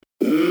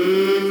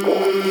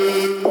How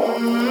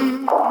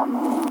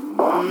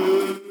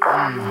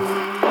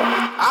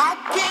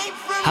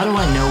do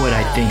I know what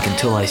I think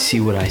until I see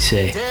what I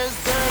say?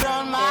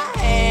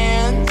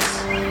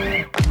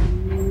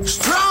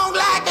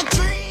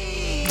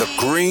 The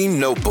Green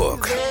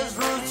Notebook,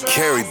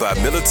 carried by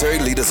military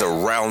leaders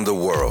around the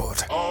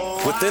world.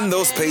 Within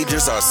those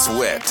pages are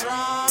sweat,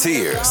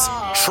 tears,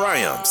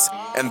 triumphs,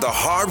 and the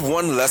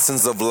hard-won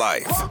lessons of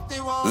life.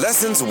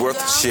 Lessons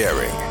worth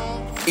sharing.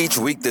 Each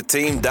week, the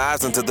team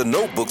dives into the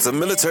notebooks of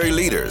military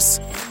leaders,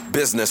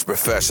 business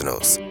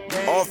professionals,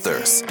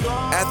 authors,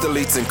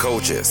 athletes and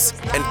coaches,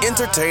 and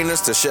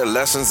entertainers to share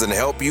lessons and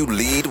help you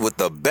lead with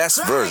the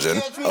best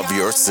version of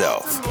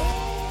yourself.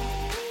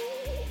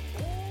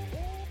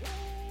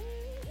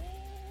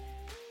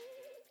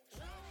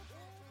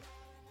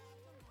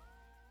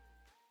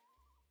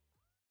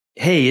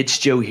 Hey, it's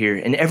Joe here,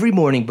 and every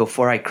morning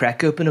before I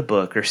crack open a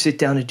book or sit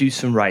down to do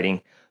some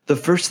writing, the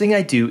first thing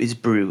I do is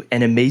brew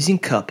an amazing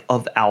cup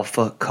of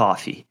Alpha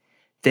coffee.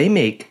 They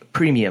make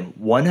premium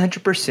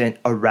 100%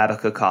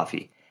 Arabica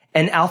coffee,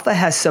 and Alpha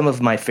has some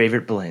of my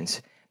favorite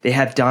blends. They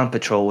have Dawn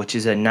Patrol, which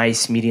is a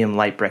nice medium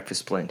light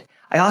breakfast blend.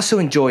 I also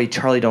enjoy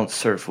Charlie Don't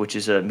Surf, which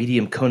is a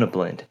medium Kona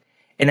blend.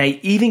 And I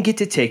even get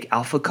to take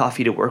Alpha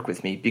coffee to work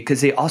with me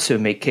because they also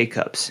make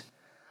K-Cups.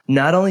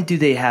 Not only do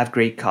they have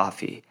great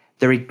coffee,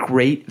 they're a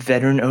great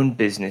veteran-owned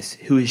business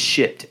who has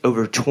shipped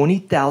over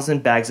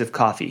 20,000 bags of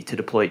coffee to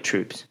deployed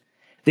troops.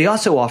 They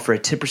also offer a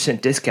 10%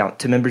 discount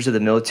to members of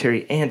the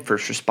military and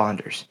first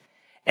responders.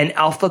 And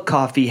Alpha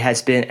Coffee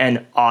has been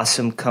an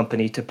awesome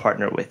company to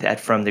partner with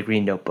at From the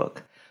Green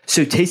Notebook.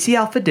 So taste the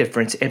Alpha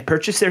difference and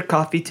purchase their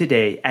coffee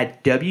today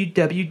at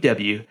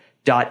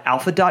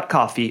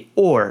www.alpha.coffee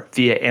or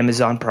via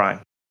Amazon Prime.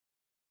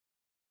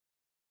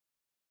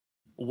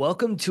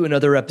 Welcome to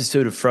another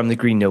episode of From the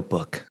Green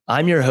Notebook.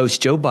 I'm your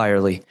host, Joe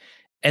Byerly,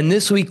 and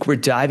this week we're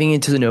diving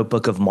into the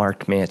notebook of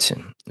Mark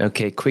Manson.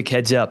 Okay, quick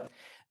heads up.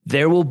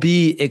 There will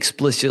be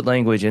explicit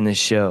language in this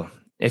show.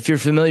 If you're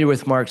familiar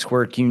with Mark's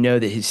work, you know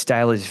that his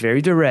style is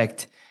very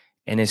direct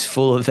and is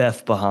full of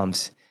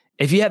F-bombs.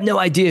 If you have no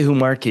idea who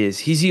Mark is,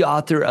 he's the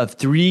author of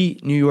 3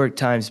 New York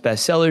Times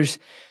bestsellers,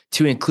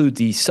 to include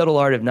The Subtle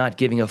Art of Not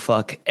Giving a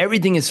Fuck,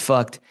 Everything is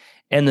Fucked,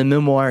 and the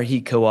memoir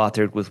he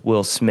co-authored with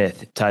Will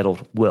Smith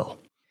titled Will.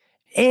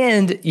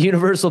 And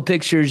Universal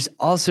Pictures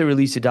also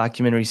released a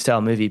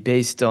documentary-style movie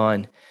based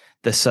on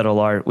The Subtle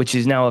Art, which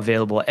is now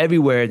available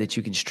everywhere that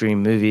you can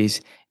stream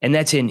movies. And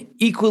that's an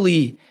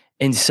equally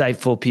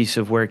insightful piece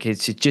of work.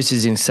 It's just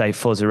as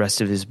insightful as the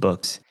rest of his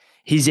books.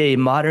 He's a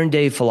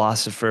modern-day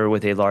philosopher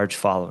with a large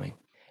following.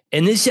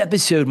 In this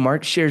episode,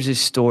 Mark shares his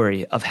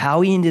story of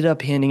how he ended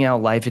up handing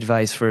out life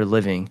advice for a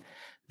living,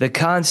 the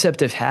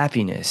concept of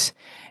happiness,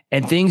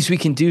 and things we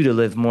can do to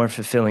live more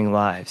fulfilling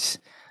lives.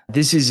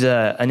 This is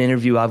an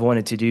interview I've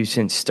wanted to do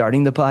since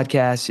starting the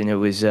podcast, and it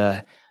was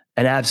an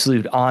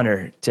absolute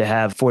honor to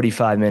have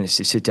 45 minutes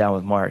to sit down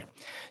with Mark.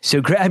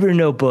 So grab your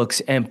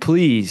notebooks and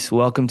please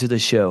welcome to the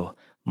show,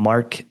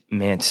 Mark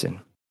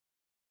Manson.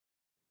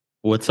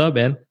 What's up,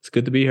 man? It's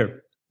good to be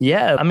here.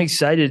 Yeah, I'm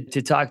excited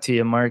to talk to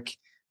you, Mark.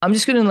 I'm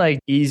just going to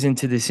ease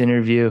into this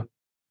interview.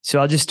 So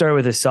I'll just start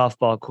with a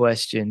softball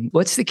question.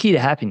 What's the key to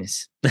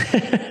happiness?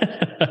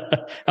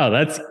 Oh,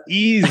 that's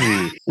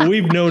easy.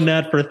 We've known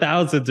that for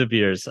thousands of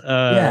years.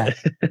 Yeah.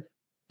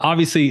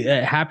 Obviously,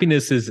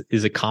 happiness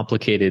is a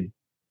complicated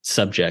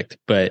subject,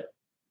 but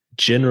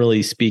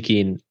generally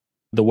speaking,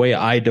 the way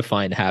I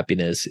define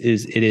happiness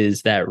is it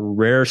is that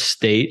rare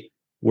state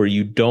where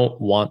you don't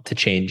want to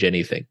change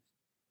anything,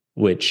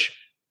 which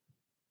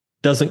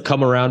doesn't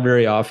come around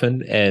very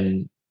often.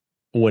 And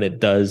when it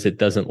does, it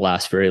doesn't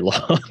last very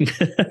long.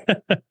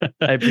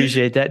 I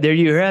appreciate that. There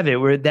you have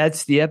it.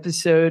 That's the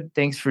episode.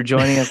 Thanks for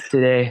joining us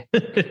today.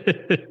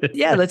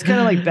 Yeah, let's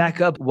kind of back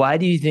up. Why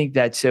do you think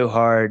that's so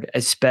hard,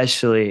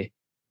 especially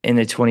in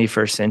the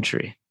 21st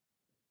century?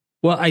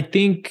 Well, I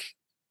think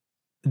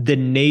the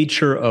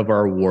nature of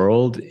our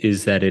world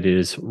is that it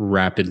is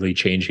rapidly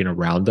changing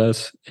around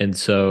us. And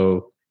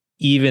so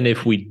even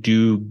if we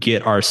do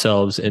get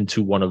ourselves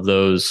into one of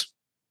those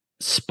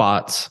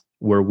spots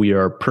where we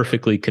are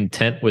perfectly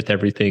content with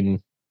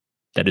everything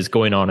that is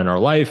going on in our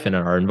life and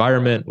in our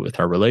environment, with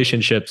our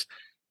relationships,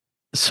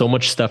 so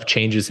much stuff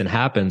changes and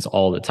happens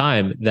all the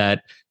time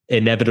that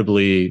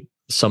inevitably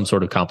some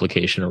sort of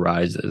complication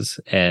arises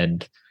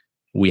and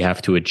we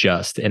have to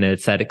adjust. And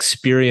it's that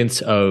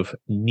experience of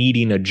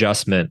needing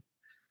adjustment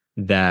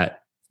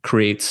that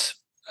creates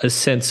a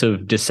sense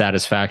of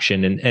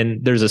dissatisfaction.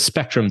 And there's a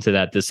spectrum to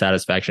that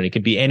dissatisfaction. It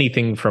could be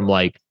anything from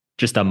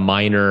just a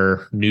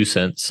minor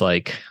nuisance,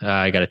 I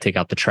got to take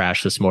out the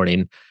trash this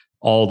morning,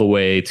 all the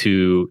way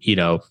to,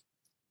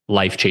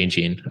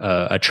 life-changing,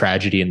 a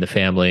tragedy in the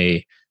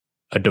family,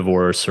 a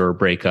divorce or a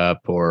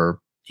breakup or,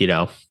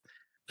 a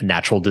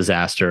natural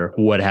disaster,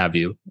 what have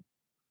you.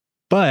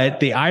 But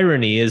the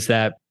irony is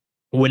that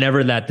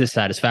whenever that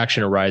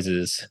dissatisfaction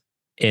arises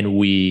and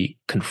we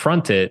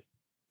confront it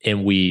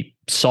and we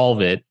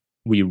solve it,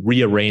 we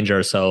rearrange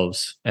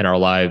ourselves and our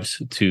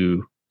lives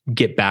to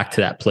get back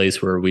to that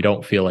place where we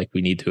don't feel like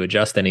we need to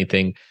adjust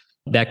anything.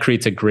 that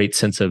creates a great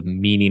sense of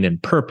meaning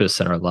and purpose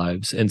in our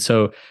lives. And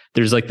so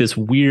there's like this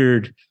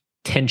weird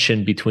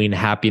tension between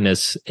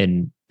happiness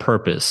and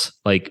purpose.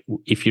 Like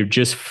if you're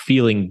just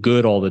feeling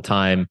good all the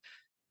time,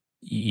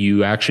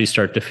 you actually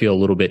start to feel a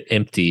little bit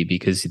empty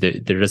because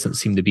there doesn't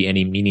seem to be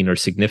any meaning or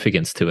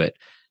significance to it.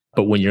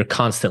 But when you're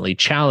constantly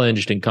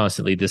challenged and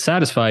constantly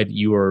dissatisfied,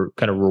 you are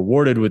kind of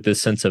rewarded with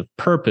this sense of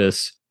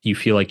purpose. You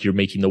feel like you're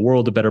making the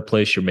world a better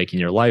place, you're making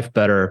your life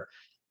better,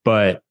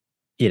 but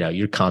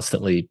you're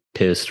constantly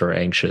pissed or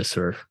anxious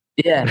or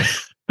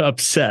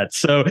upset.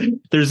 So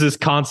there's this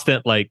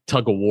constant like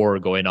tug of war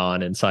going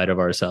on inside of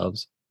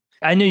ourselves.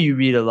 I know you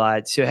read a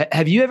lot. So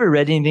have you ever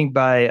read anything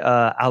by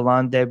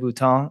Alain de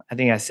Botton? I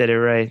think I said it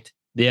right.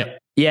 Yeah.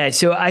 Yeah.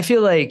 So I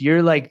feel like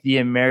you're like the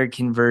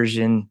American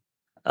version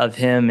of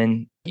him,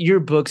 and your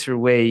books are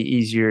way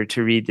easier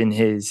to read than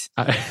his.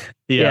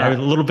 Yeah. A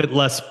little bit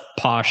less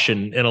posh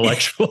and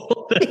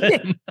intellectual.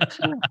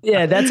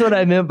 Yeah, that's what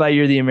I meant by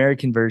you're the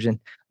American version.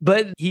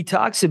 But he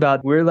talks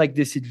about we're like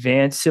this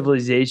advanced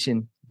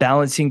civilization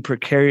balancing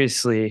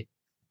precariously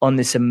on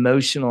this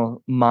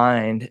emotional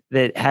mind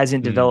that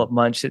hasn't developed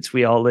much since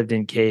we all lived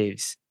in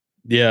caves.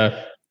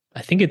 Yeah.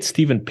 I think it's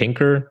Steven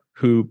Pinker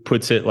who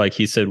puts it like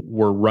he said,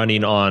 we're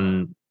running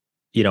on,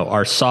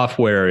 our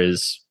software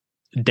is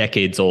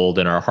decades old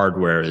and our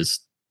hardware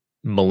is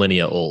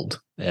millennia old.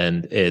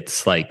 And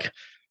it's like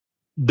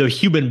the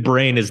human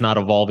brain is not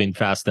evolving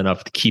fast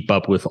enough to keep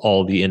up with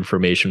all the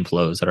information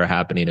flows that are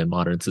happening in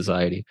modern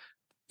society.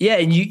 Yeah.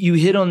 And you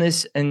hit on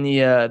this in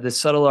the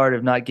subtle art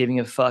of not giving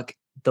a fuck.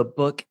 The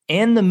book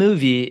and the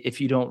movie, if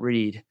you don't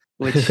read,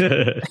 which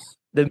the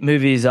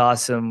movie is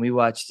awesome. We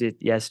watched it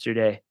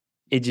yesterday.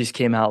 It just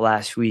came out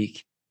last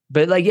week.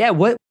 But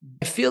I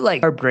feel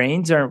like our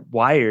brains aren't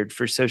wired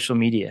for social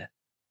media.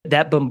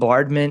 That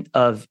bombardment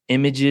of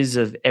images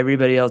of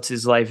everybody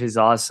else's life is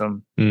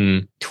awesome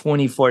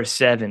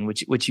 24/7,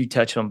 which you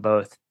touch on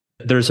both.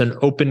 There's an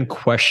open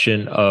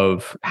question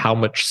of how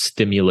much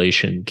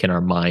stimulation can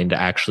our mind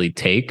actually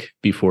take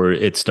before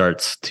it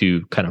starts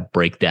to kind of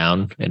break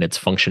down in its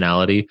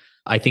functionality.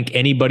 I think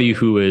anybody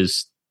who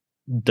has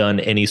done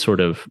any sort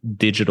of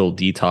digital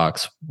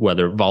detox,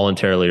 whether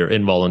voluntarily or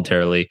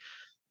involuntarily,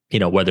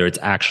 whether it's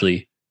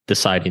actually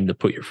deciding to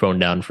put your phone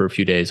down for a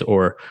few days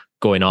or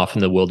going off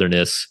in the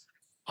wilderness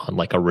on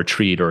like a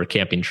retreat or a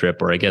camping trip,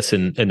 or I guess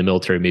in the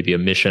military, maybe a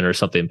mission or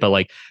something, but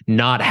like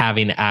not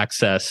having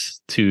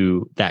access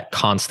to that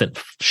constant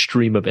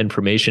stream of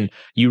information,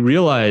 you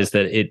realize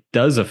that it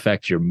does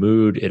affect your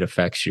mood. It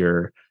affects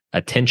your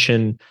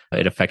attention.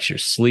 It affects your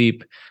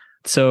sleep.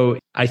 So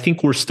I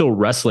think we're still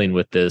wrestling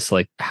with this.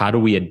 Like, how do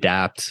we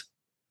adapt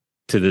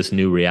to this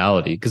new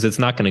reality? Because it's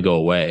not going to go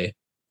away.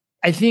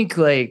 I think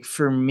like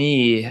for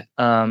me,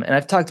 and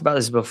I've talked about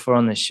this before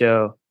on the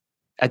show,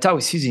 I talked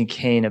with Susan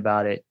Cain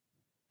about it.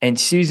 And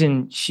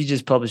Susan, she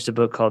just published a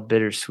book called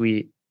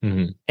Bittersweet.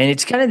 And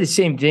it's kind of the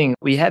same thing.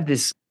 We have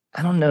this,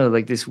 I don't know,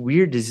 like this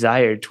weird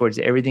desire towards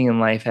everything in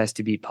life has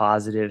to be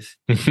positive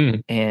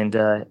and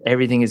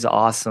everything is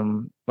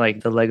awesome,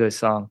 like the Lego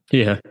song.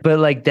 Yeah. But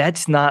like,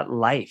 that's not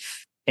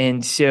life.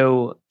 And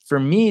so for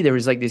me, there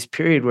was like this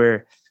period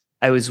where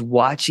I was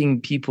watching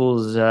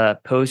people's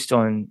posts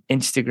on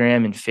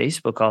Instagram and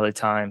Facebook all the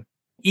time.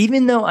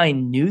 Even though I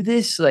knew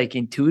this like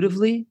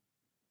intuitively,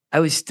 I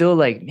was still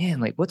like,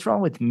 man, like what's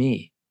wrong with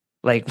me?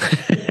 Like,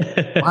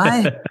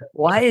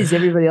 why does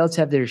everybody else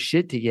have their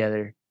shit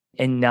together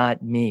and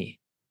not me?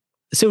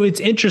 So it's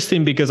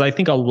interesting because I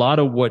think a lot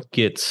of what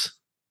gets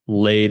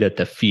laid at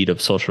the feet of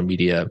social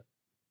media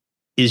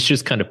is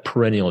just kind of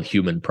perennial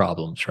human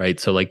problems, right?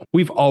 So like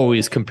we've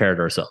always compared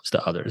ourselves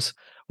to others.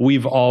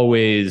 We've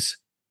always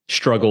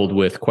struggled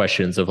with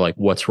questions of like,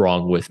 what's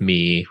wrong with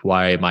me?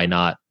 Why am I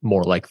not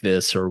more like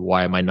this? Or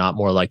why am I not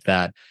more like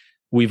that?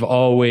 We've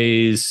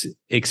always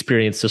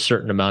experienced a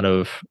certain amount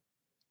of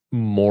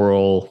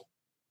moral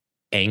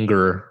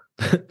anger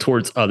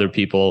towards other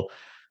people.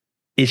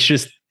 It's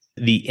just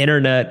the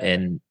internet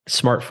and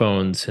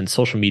smartphones and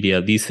social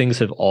media, these things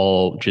have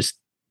all just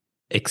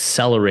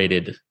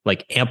accelerated,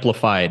 like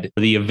amplified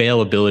the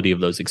availability of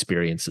those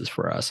experiences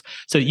for us.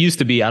 So it used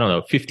to be,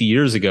 50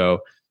 years ago,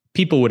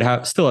 people would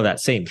still have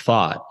that same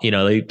thought.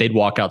 They'd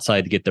walk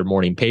outside to get their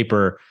morning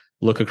paper,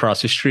 look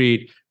across the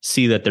street,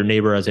 see that their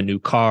neighbor has a new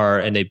car,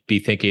 and they'd be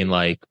thinking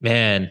like,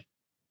 man,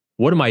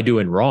 what am I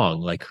doing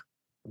wrong? Like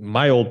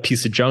my old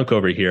piece of junk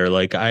over here,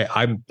 like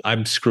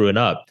I'm screwing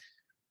up.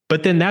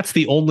 But then that's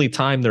the only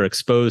time they're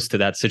exposed to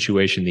that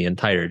situation the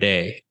entire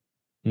day.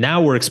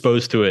 Now we're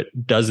exposed to it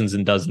dozens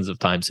and dozens of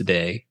times a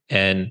day.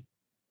 And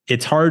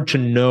it's hard to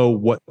know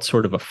what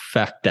sort of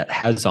effect that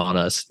has on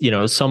us.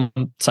 Some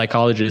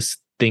psychologists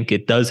think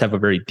it does have a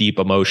very deep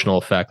emotional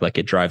effect, like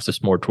it drives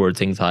us more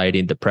towards anxiety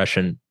and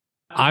depression.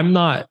 I'm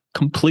not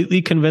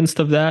completely convinced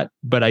of that,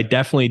 but I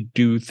definitely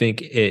do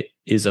think it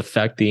is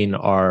affecting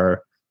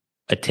our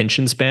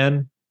attention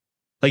span.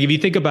 Like if you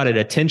think about it,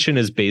 attention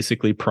is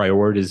basically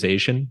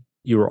prioritization.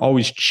 You are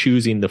always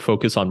choosing to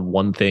focus on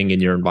one thing in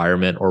your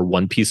environment or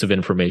one piece of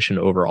information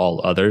over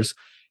all others.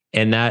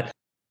 And that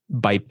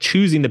by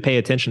choosing to pay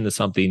attention to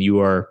something, you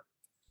are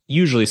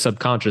usually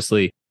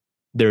subconsciously,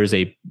 there is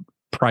a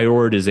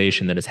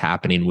prioritization that is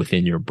happening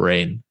within your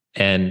brain.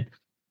 And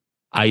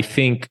I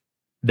think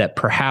that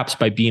perhaps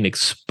by being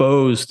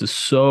exposed to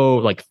so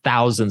like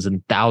thousands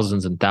and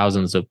thousands and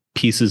thousands of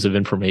pieces of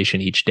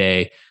information each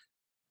day,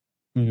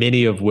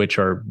 many of which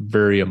are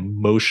very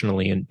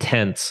emotionally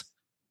intense,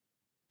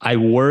 I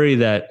worry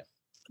that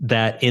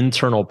that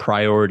internal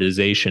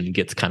prioritization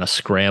gets kind of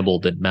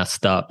scrambled and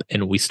messed up,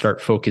 and we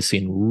start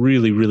focusing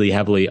really, really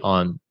heavily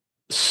on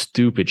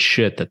stupid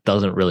shit that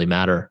doesn't really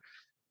matter.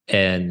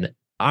 And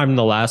I'm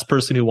the last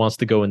person who wants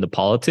to go into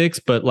politics,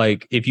 but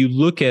like if you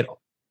look at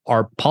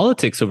our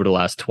politics over the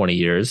last 20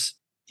 years,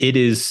 it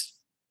is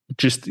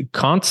just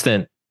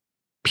constant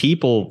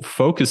people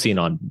focusing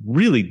on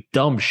really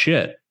dumb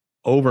shit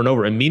over and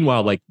over. And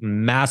meanwhile, like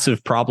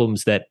massive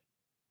problems that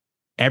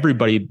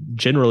everybody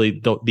generally,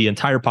 the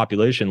entire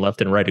population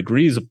left and right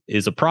agrees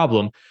is a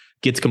problem,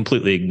 gets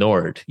completely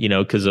ignored,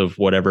 because of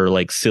whatever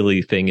like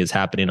silly thing is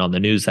happening on the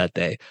news that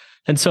day.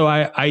 And so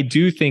I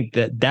do think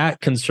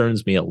that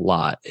concerns me a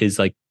lot, is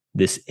like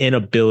this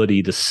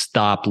inability to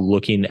stop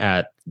looking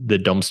at the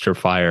dumpster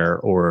fire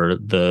or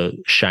the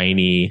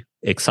shiny,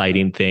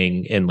 exciting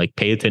thing and like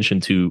pay attention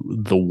to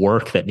the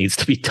work that needs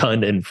to be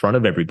done in front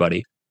of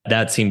everybody.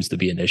 That seems to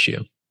be an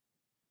issue.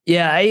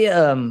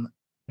 Yeah,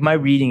 my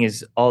reading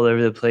is all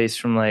over the place,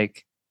 from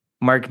like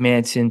Mark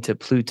Manson to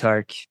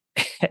Plutarch.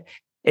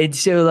 And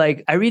so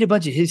like I read a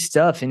bunch of his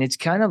stuff, and it's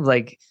kind of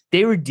like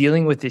they were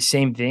dealing with the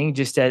same thing,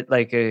 just at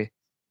like a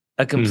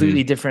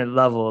completely different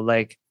level.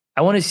 Like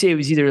I want to say it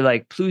was either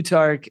like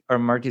Plutarch or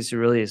Marcus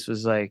Aurelius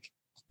was like,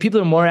 people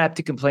are more apt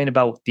to complain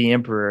about the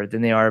emperor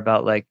than they are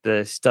about like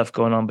the stuff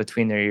going on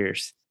between their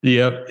ears.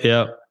 Yep.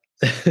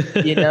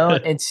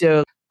 And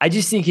so I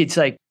just think it's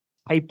like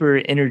hyper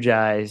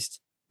energized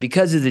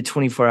because of the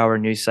 24-hour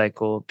news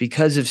cycle,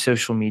 because of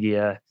social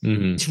media.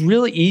 It's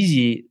really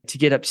easy to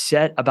get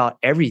upset about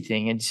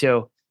everything. And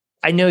so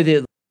I know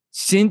that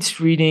since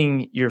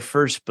reading your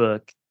first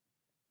book,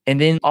 and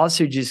then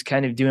also just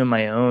kind of doing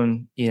my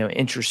own,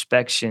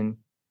 introspection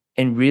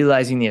and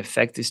realizing the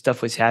effect this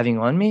stuff was having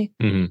on me,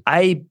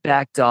 I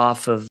backed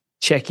off of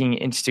checking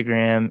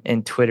Instagram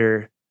and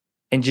Twitter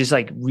and just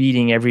like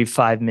reading every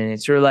 5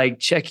 minutes, or like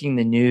checking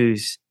the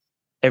news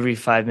every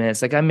 5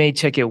 minutes. Like I may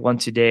check it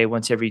once a day,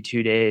 once every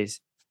 2 days.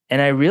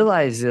 And I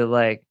realized that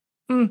like,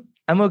 I'm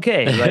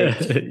okay.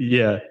 Like,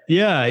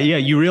 yeah.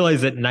 You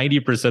realize that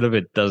 90% of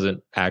it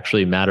doesn't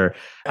actually matter.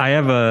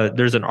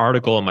 There's an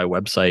article on my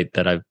website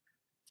that I've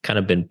kind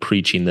of been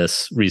preaching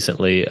this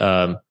recently.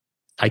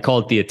 I call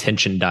it the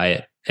attention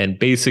diet. And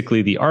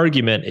basically the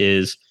argument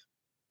is,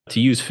 to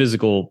use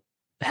physical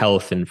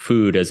health and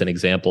food as an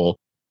example,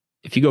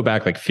 if you go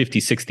back like 50,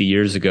 60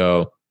 years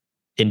ago,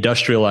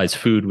 industrialized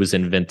food was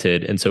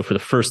invented. And so for the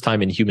first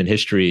time in human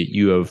history,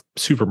 you have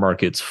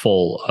supermarkets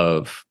full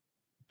of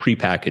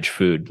prepackaged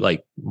food,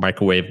 like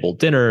microwavable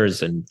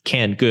dinners and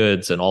canned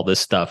goods and all this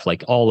stuff,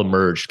 like all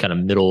emerged kind of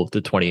middle of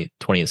the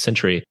 20th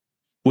century,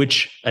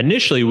 which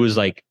initially was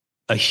like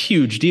a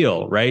huge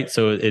deal, right?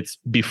 So it's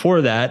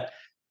before that,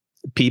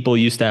 people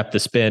used to have to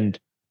spend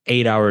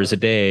 8 hours a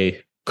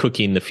day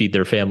cooking to feed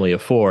their family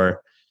of 4.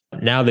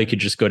 Now they could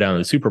just go down to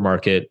the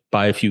supermarket,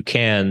 buy a few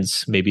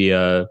cans, maybe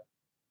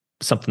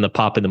something to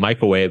pop in the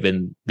microwave,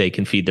 and they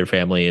can feed their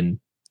family in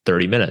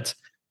 30 minutes.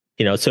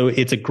 So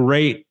it's a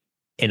great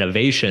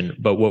innovation,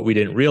 but what we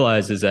didn't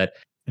realize is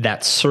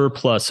that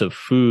surplus of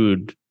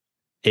food,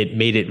 it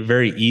made it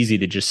very easy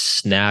to just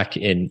snack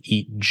and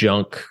eat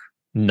junk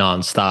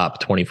nonstop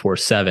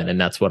 24/7. And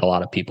that's what a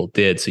lot of people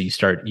did. So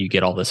you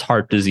get all this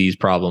heart disease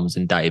problems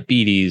and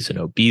diabetes and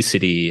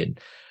obesity, and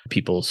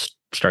people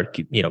start,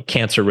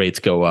 cancer rates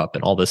go up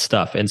and all this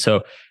stuff. And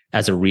so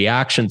as a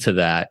reaction to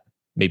that,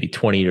 maybe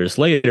 20 years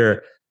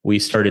later, we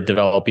started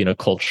developing a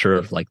culture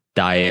of like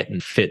diet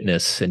and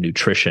fitness and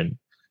nutrition.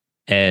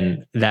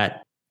 And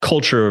that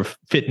culture of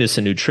fitness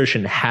and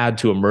nutrition had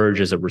to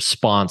emerge as a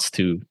response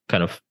to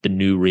kind of the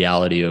new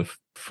reality of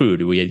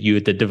food. You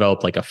had to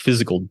develop like a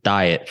physical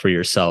diet for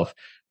yourself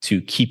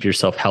to keep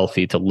yourself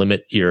healthy, to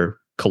limit your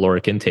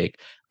caloric intake.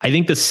 I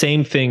think the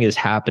same thing is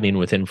happening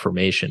with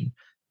information.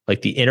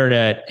 Like the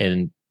internet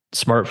and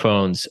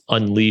smartphones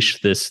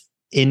unleash this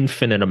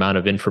infinite amount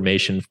of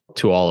information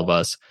to all of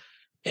us.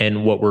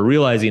 And what we're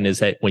realizing is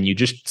that when you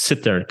just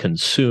sit there and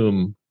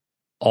consume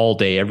all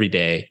day, every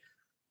day,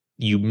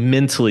 you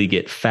mentally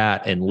get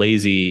fat and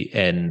lazy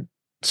and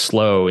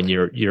slow, and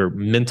your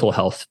mental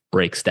health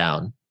breaks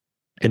down.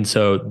 And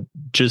so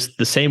just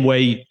the same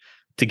way,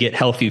 to get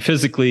healthy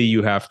physically,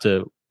 you have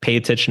to pay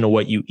attention to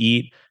what you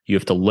eat. You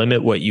have to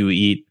limit what you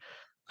eat.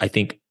 I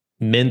think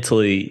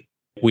mentally,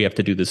 we have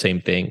to do the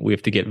same thing. We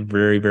have to get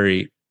very,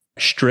 very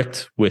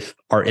strict with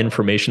our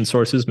information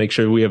sources, make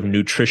sure we have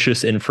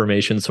nutritious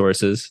information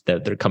sources,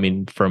 that they're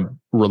coming from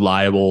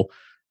reliable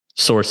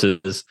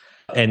sources,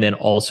 and then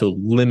also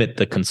limit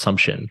the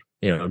consumption.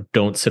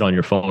 Don't sit on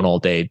your phone all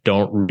day.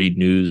 Don't read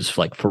news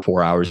like for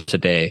 4 hours a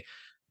day.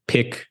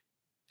 Pick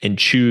and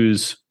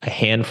choose a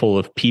handful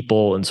of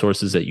people and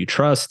sources that you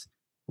trust,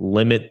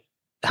 limit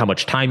how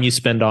much time you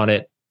spend on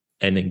it,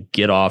 and then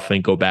get off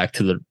and go back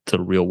to the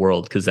real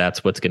world, because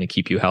that's what's going to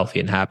keep you healthy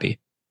and happy.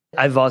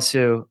 I've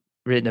also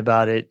written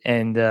about it,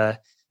 and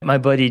my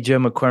buddy Joe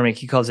McCormick,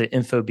 he calls it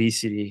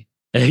infobesity.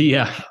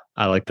 Yeah,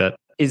 I like that.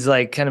 Is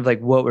like kind of like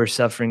what we're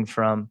suffering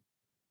from.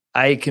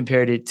 I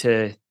compared it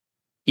to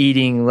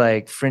eating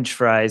like French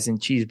fries and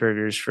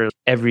cheeseburgers for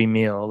every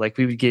meal. Like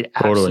we would get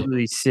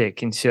absolutely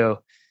sick. And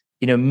so,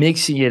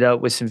 mixing it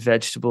up with some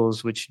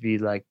vegetables, which would be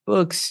like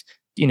books,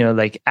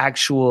 like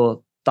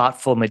actual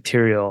thoughtful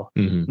material,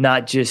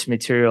 not just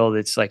material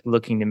that's like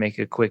looking to make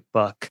a quick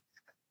buck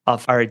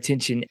off our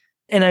attention.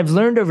 And I've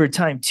learned over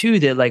time too,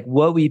 that like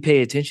what we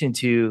pay attention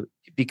to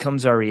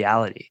becomes our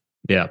reality.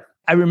 Yeah.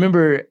 I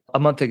remember a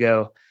month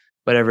ago,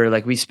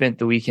 like we spent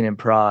the weekend in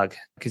Prague,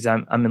 because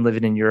I'm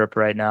living in Europe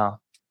right now.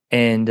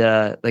 And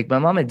like my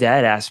mom and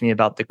dad asked me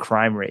about the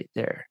crime rate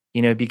there,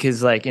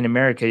 because like in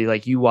America,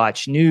 like you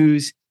watch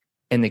news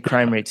and the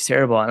crime rate's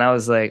terrible. And I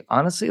was like,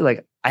 honestly,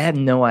 like I have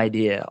no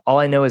idea. All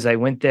I know is I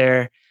went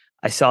there,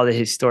 I saw the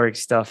historic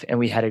stuff, and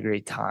we had a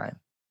great time.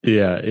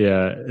 Yeah.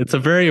 It's a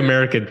very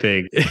American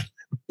thing.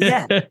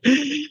 Yeah.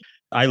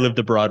 I lived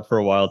abroad for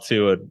a while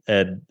too,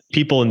 and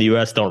people in the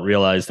US don't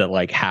realize that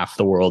like half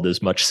the world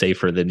is much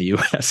safer than the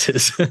US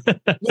is.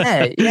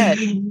 Yeah.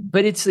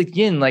 But it's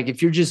again, like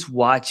if you're just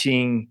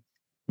watching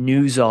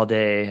news all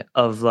day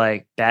of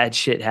like bad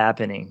shit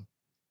happening,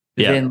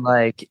 then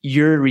like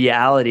your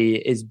reality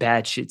is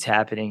bad shit's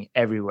happening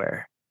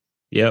everywhere.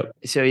 Yep.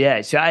 So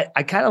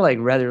I kind of like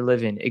rather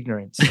live in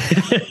ignorance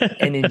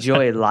and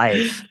enjoy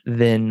life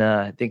than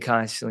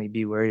constantly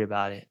be worried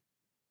about it.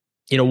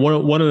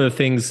 One of the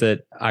things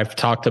that I've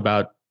talked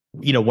about,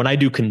 when I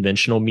do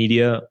conventional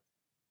media,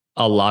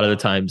 a lot of the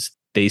times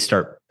they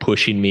start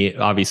pushing me,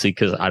 obviously,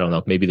 because I don't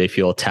know, maybe they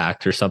feel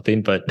attacked or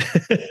something, but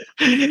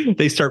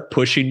they start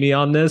pushing me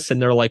on this.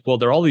 And they're like, well,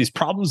 there are all these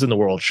problems in the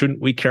world.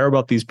 Shouldn't we care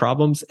about these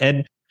problems?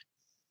 And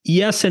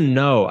yes and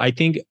no. I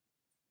think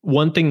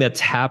one thing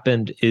that's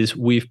happened is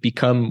we've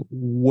become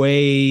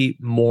way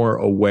more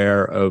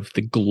aware of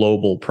the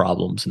global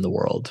problems in the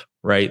world,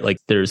 right? Like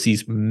there's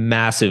these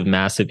massive,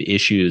 massive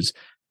issues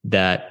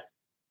that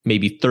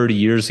maybe 30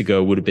 years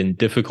ago would have been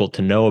difficult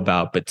to know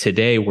about, but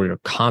today we're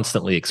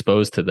constantly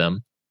exposed to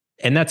them.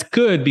 And that's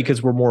good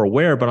because we're more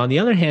aware. But on the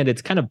other hand,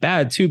 it's kind of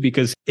bad too,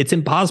 because it's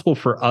impossible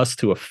for us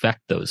to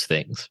affect those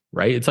things,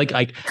 right? It's like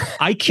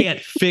I can't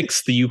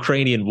fix the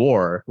Ukrainian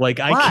war. Like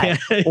I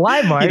can't.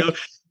 Why, Mark?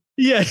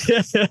 Yeah.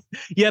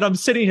 Yet I'm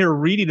sitting here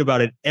reading about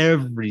it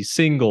every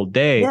single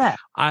day. Yeah.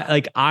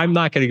 I'm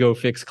not going to go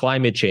fix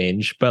climate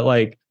change, but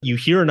like you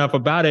hear enough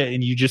about it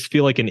and you just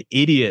feel like an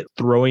idiot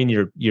throwing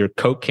your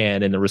Coke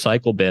can in the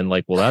recycle bin.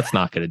 Like, well, that's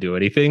not going to do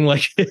anything.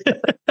 Like,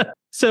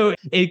 so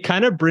it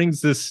kind of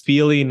brings this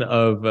feeling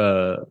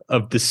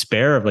of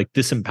despair, of like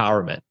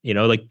disempowerment,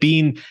 like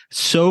being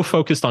so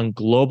focused on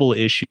global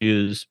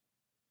issues.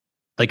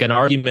 Like an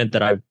argument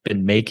that I've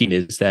been making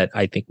is that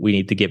I think we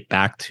need to get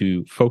back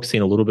to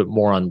focusing a little bit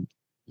more on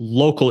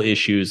local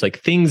issues, like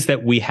things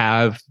that we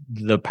have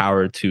the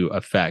power to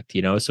affect,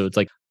 So it's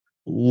like,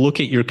 look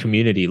at your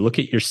community, look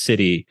at your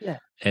city,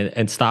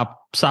 and stop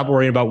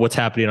worrying about what's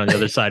happening on the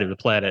other side of the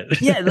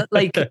planet. Yeah,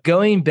 like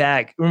going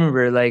back,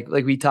 remember, like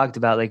we talked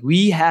about, like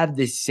we have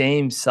the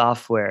same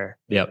software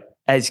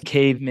as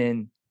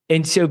cavemen.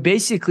 And so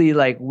basically,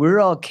 like we're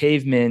all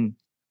cavemen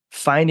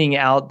finding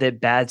out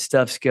that bad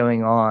stuff's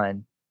going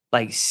on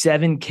like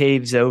 7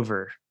 caves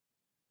over.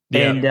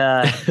 And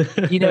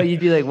you'd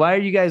be like, why are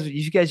you guys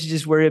should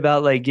just worry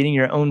about like getting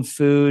your own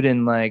food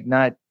and like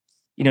not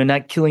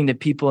killing the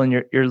people in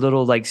your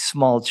little like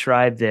small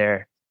tribe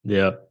there.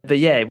 Yeah. But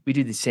yeah, we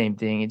do the same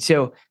thing. And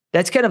so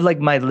that's kind of like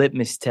my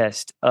litmus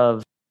test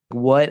of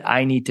what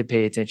I need to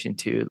pay attention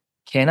to.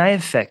 Can I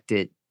affect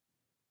it?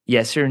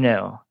 Yes or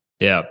no?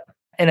 Yeah.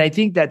 And I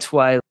think that's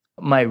why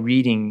my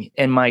reading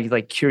and my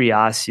like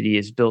curiosity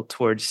is built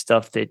towards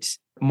stuff that's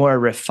more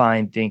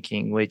refined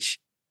thinking, which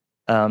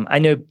I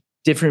know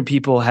different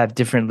people have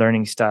different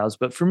learning styles,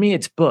 but for me,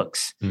 it's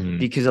books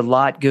because a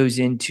lot goes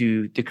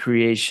into the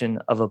creation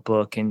of a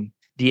book and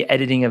the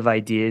editing of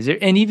ideas.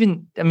 And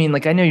even, I mean,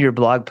 like I know your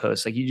blog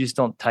posts, like you just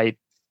don't type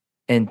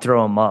and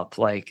throw them up.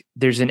 Like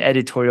there's an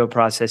editorial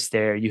process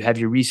there. You have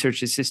your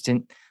research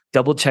assistant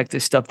double check the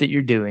stuff that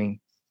you're doing.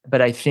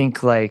 But I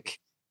think like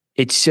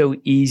it's so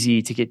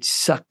easy to get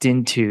sucked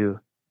into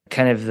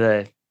kind of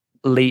the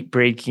late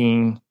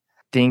breaking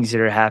things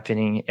that are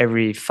happening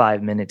every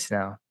 5 minutes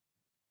now.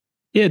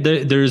 Yeah,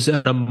 there's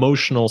an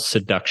emotional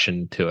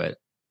seduction to it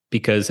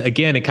because,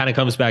 again, it kind of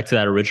comes back to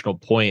that original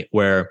point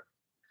where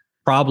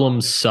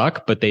problems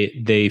suck, but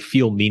they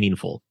feel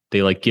meaningful.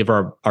 They like give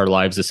our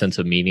lives a sense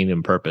of meaning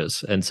and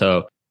purpose. And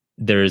so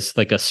there's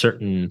like a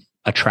certain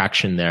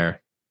attraction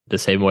there, the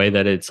same way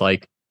that it's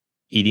like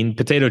eating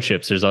potato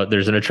chips. There's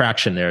an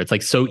attraction there. It's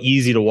like so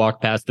easy to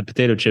walk past the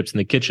potato chips in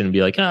the kitchen and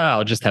be like,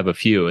 I'll just have a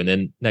few. And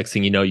then next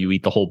thing you know, you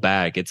eat the whole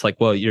bag. It's like,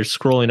 well, you're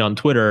scrolling on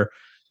Twitter,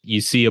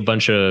 you see a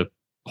bunch of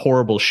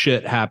horrible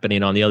shit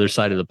happening on the other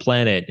side of the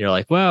planet. You're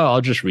like, well, I'll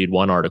just read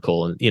one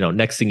article. And,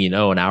 next thing you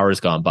know, an hour's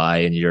gone by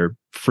and you're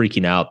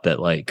freaking out that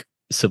like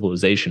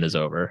civilization is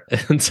over.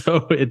 And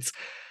so it's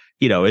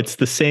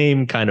the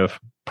same kind of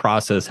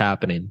process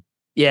happening.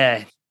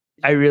 Yeah.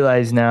 I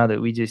realize now that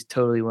we just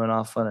totally went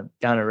off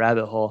down a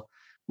rabbit hole,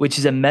 which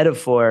is a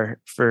metaphor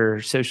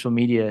for social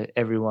media,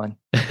 everyone.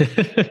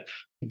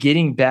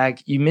 Getting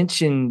back, you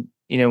mentioned,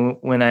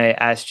 when I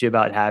asked you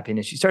about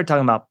happiness, you started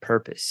talking about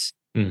purpose.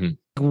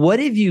 Mm-hmm. What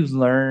have you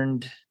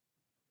learned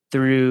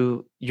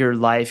through your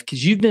life?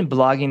 Because you've been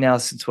blogging now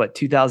since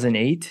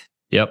 2008?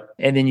 Yep.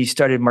 And then you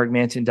started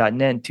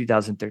markmanson.net in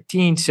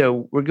 2013.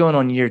 So we're going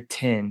on year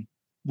 10.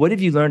 What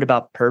have you learned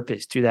about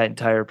purpose through that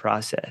entire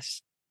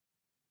process?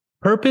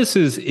 Purpose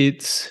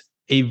it's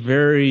a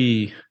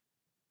very,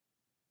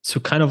 so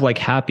kind of like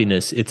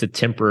happiness, it's a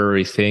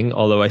temporary thing.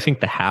 Although I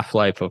think the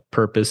half-life of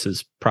purpose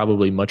is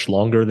probably much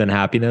longer than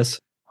happiness.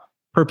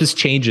 Purpose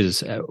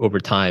changes over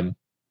time.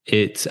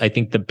 I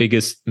think the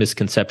biggest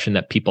misconception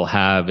that people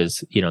have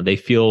is, they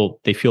feel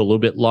a little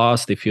bit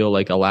lost. They feel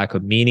like a lack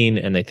of meaning,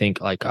 and they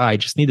think like, I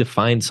just need to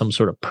find some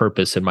sort of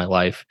purpose in my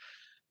life,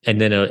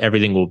 and then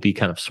everything will be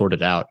kind of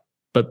sorted out.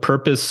 But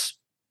purpose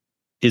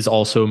is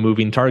also a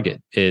moving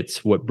target.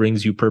 It's what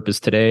brings you purpose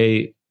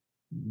today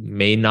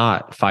may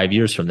not 5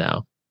 years from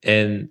now.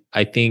 And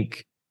I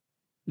think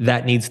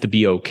that needs to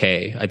be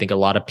okay. I think a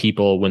lot of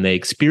people, when they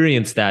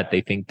experience that,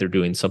 they think they're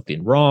doing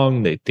something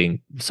wrong. They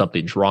think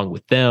something's wrong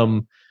with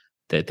them,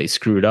 that they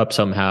screwed up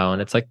somehow.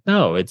 And it's like,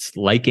 no, it's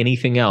like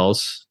anything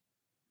else.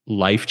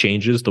 Life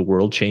changes, the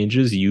world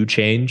changes, you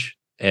change.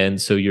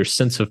 And so your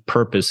sense of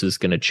purpose is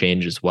going to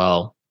change as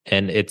well.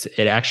 And it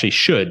actually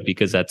should,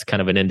 because that's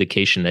kind of an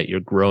indication that you're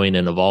growing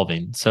and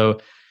evolving.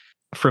 So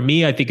for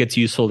me, I think it's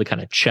useful to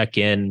kind of check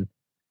in,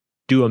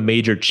 do a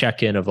major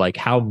check-in of like,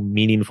 how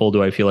meaningful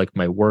do I feel like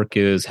my work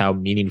is? How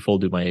meaningful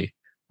do my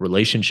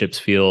relationships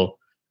feel?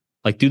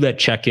 Like, do that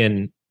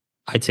check-in,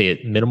 I'd say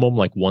at minimum,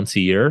 like once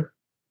a year,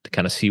 to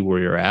kind of see where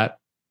you're at,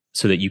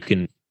 so that you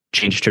can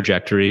change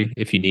trajectory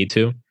if you need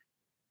to.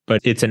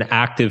 But it's an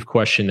active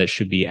question that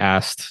should be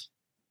asked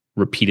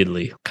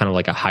repeatedly, kind of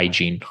like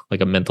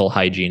a mental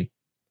hygiene.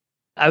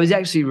 I was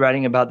actually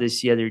writing about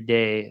this the other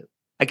day.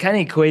 I kind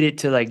of equate it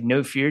to like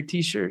no fear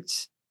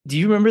t-shirts. Do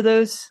you remember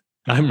those?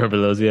 I remember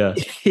those, yeah.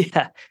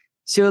 Yeah.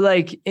 So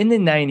like in the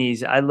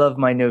 90s, I love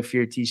my no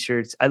fear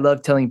t-shirts. I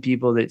love telling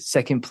people that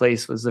second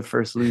place was the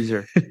first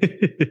loser.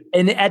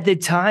 And at the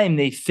time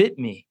they fit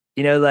me,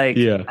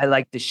 Yeah. I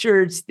liked the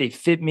shirts, they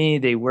fit me,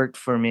 they worked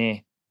for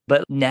me.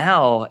 But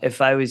now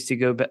if I was to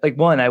go back, like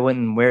one, I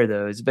wouldn't wear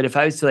those. But if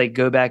I was to like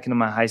go back into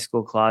my high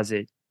school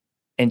closet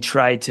and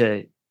try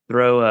to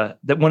throw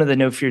one of the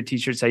no fear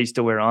t-shirts I used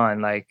to wear on,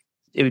 like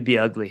it would be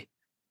ugly.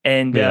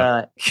 And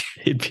I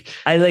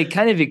like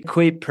kind of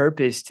equate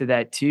purpose to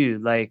that too.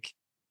 Like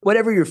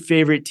whatever your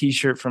favorite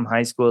t-shirt from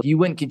high school, you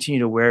wouldn't continue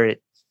to wear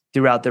it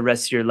throughout the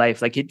rest of your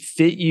life. Like it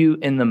fit you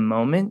in the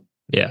moment.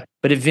 Yeah.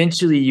 But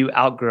eventually you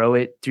outgrow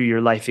it through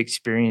your life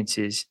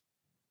experiences.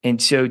 And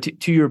so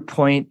to your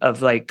point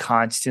of like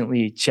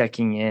constantly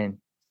checking in,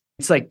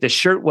 it's like the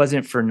shirt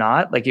wasn't for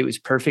naught. Like it was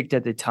perfect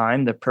at the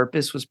time. The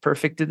purpose was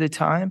perfect at the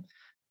time.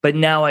 But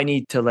now I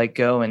need to let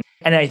go. And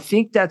I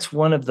think that's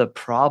one of the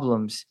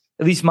problems,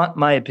 at least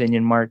my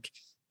opinion, Mark,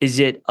 is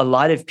that a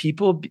lot of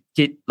people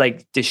get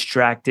like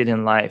distracted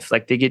in life.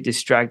 Like they get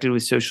distracted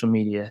with social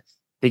media.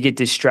 They get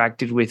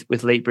distracted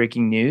with late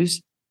breaking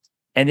news.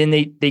 And then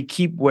they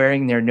keep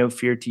wearing their no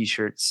fear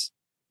t-shirts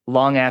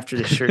long after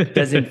the shirt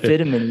doesn't fit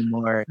them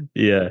anymore.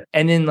 Yeah.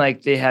 And then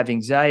like they have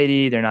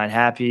anxiety, they're not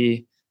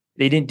happy.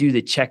 They didn't do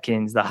the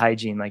check-ins, the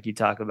hygiene like you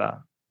talk about.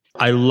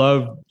 I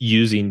love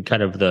using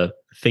kind of the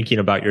thinking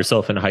about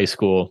yourself in high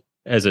school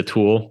as a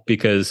tool,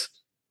 because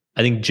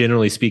I think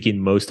generally speaking,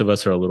 most of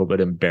us are a little bit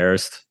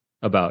embarrassed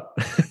about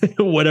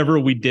whatever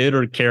we did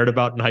or cared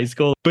about in high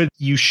school. But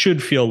you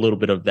should feel a little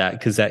bit of that,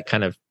 because that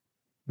kind of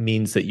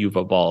means that you've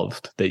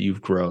evolved, that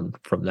you've grown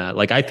from that.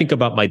 Like I think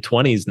about my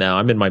 20s now.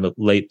 I'm in my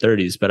late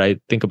 30s, but I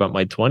think about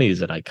my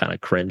 20s and I kind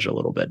of cringe a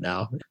little bit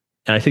now.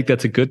 And I think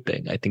that's a good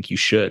thing. I think you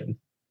should.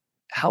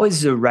 How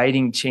has the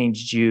writing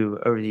changed you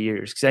over the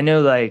years? Because I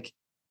know like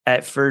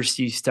at first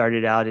you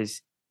started out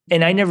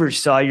and I never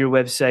saw your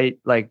website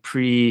like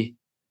pre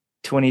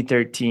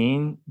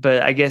 2013,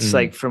 but I guess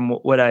like from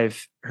what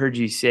I've heard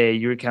you say,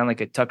 you were kind of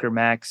like a Tucker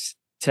Max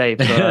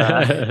type,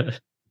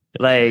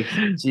 like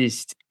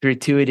just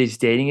gratuitous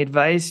dating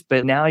advice,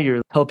 but now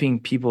you're helping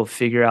people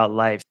figure out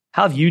life.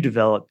 How have you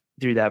developed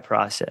through that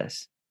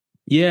process?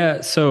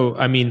 Yeah. So,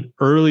 I mean,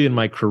 early in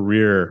my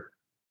career,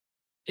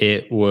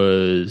 it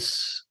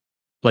was,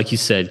 like you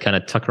said, kind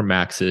of Tucker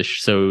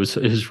Max-ish. So it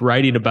was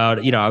writing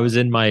about, I was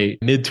in my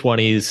mid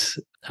 20s.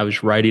 I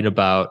was writing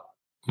about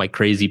my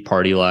crazy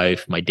party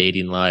life, my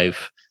dating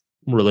life,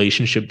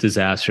 relationship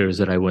disasters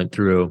that I went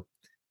through.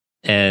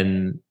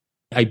 And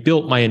I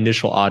built my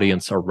initial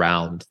audience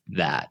around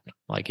that.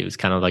 Like it was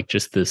kind of like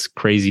just this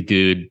crazy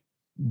dude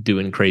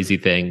doing crazy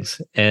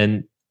things.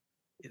 And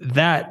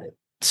that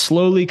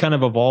slowly kind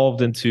of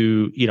evolved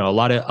into, a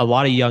lot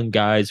of young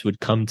guys would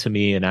come to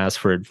me and ask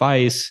for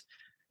advice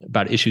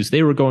about issues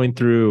they were going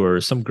through, or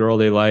some girl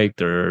they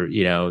liked, or,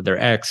 their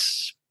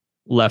ex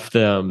left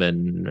them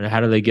and how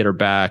do they get her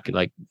back?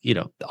 Like,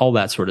 all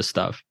that sort of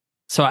stuff.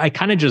 So I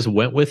kind of just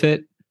went with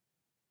it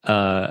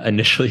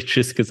initially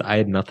just because I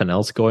had nothing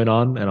else going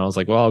on. And I was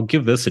like, well, I'll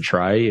give this a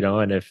try,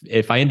 and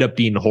if I end up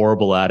being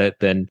horrible at it,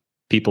 then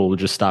people will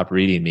just stop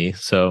reading me.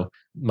 So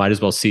might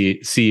as well see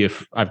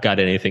if I've got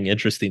anything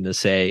interesting to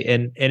say.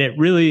 And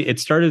it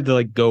started to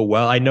like go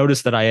well. I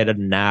noticed that I had a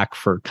knack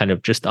for kind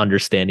of just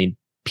understanding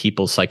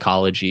people's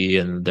psychology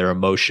and their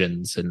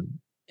emotions and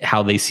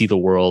how they see the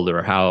world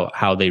or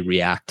how they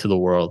react to the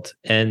world.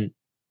 And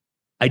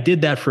I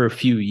did that for a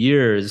few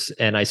years,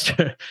 and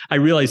I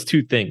realized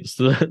two things.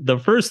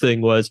 The first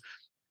thing was,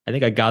 I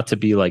think I got to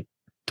be like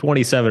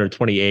 27 or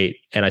 28,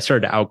 and I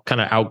started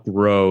to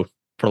outgrow,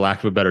 for lack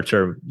of a better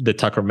term, the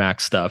Tucker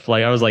Max stuff.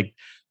 Like I was like,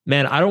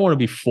 man, I don't want to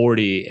be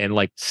 40 and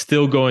like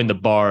still going to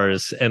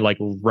bars and like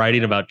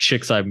writing about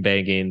chicks I'm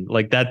banging.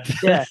 Like that,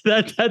 Yeah.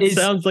 that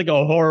sounds like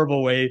a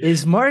horrible way.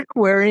 Is Mark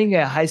wearing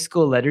a high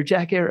school leather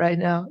jacket right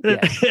now?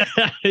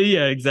 Yeah,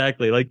 yeah,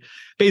 exactly. Like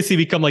basically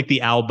become like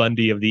the Al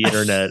Bundy of the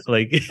internet.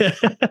 Like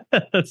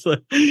that's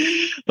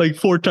like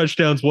 4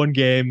 touchdowns, 1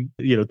 game,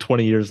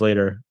 20 years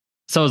later.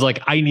 So I was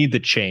like, I need to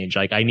change.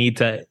 Like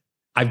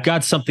I've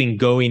got something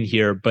going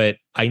here, but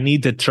I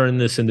need to turn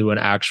this into an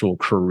actual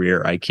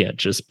career. I can't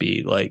just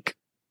be like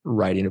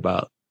writing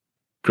about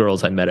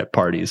girls I met at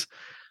parties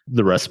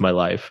the rest of my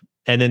life.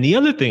 And then the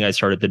other thing I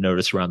started to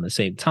notice around the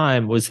same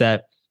time was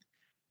that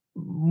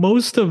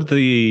most of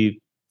the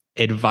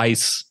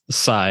advice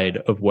side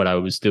of what I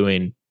was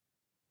doing,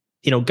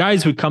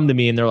 guys would come to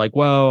me and they're like,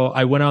 well,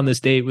 I went on this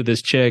date with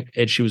this chick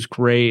and she was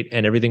great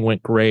and everything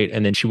went great.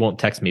 And then she won't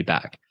text me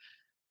back.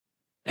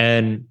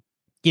 And,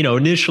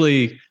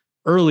 initially,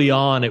 early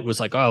on, it was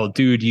like, oh,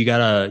 dude, you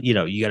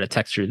gotta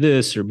text her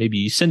this, or maybe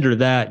you send her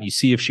that and you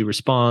see if she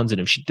responds.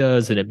 And if she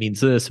does, then it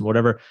means this and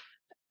whatever.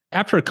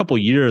 After a couple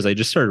of years, I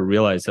just started to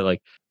realize that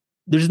like,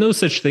 there's no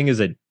such thing as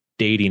a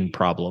dating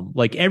problem.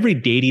 Like every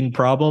dating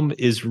problem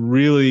is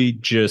really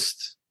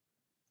just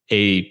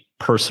a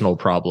personal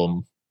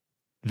problem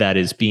that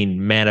is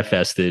being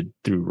manifested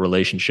through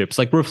relationships.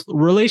 Like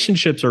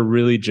relationships are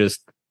really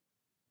just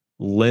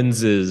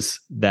lenses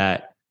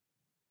that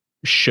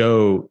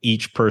show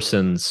each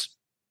person's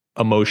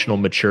emotional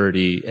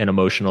maturity and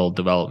emotional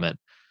development.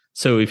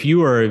 So if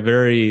you are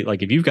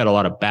if you've got a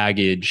lot of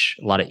baggage,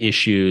 a lot of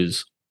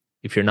issues,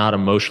 if you're not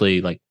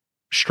emotionally like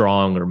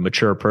strong or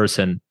mature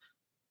person,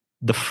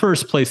 the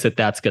first place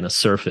that's going to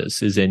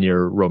surface is in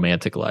your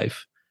romantic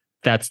life.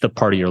 That's the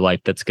part of your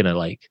life that's going to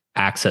like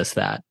access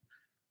that.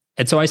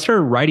 And so I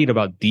started writing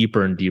about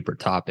deeper and deeper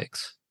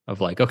topics of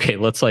like, okay,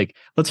 let's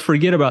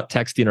forget about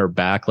texting her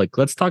back. Like,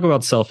 let's talk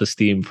about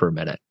self-esteem for a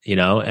minute,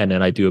 and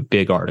then I do a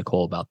big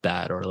article about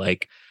that. Or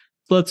like,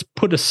 let's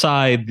put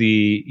aside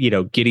the,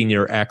 getting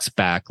your ex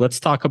back. Let's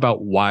talk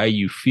about why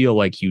you feel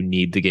like you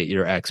need to get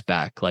your ex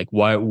back. Like,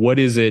 what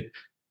is it?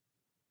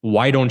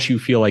 Why don't you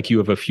feel like you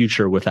have a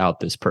future without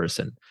this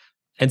person?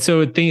 And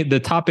so the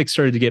topic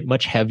started to get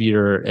much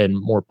heavier and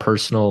more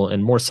personal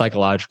and more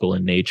psychological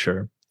in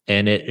nature.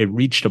 And it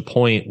reached a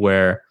point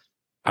where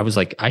I was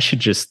like, I should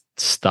just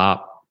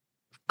stop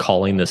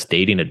calling this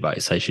dating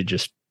advice. It's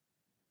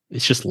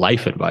just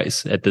life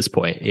advice at this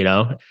point,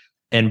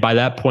 And by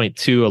that point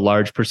too, a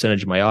large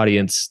percentage of my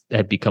audience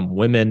had become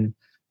women.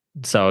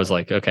 So I was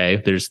like,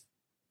 okay,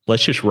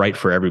 let's just write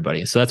for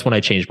everybody. So that's when I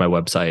changed my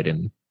website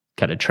and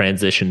kind of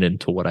transitioned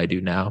into what I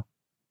do now.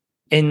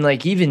 And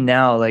like, even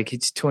now, like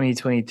it's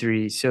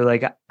 2023. So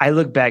like I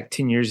look back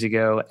 10 years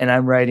ago and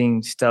I'm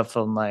writing stuff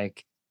on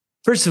like,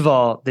 first of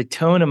all, the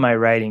tone of my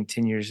writing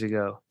 10 years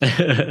ago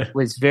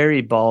was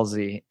very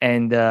ballsy.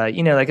 And,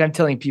 like I'm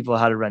telling people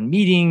how to run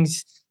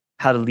meetings,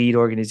 how to lead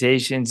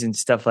organizations and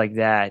stuff like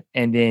that.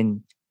 And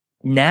then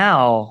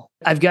now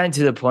I've gotten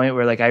to the point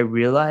where like I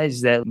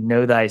realize that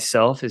know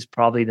thyself is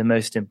probably the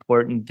most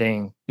important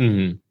thing,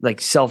 like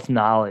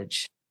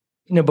self-knowledge,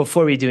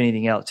 before we do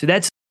anything else. So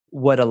that's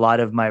what a lot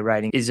of my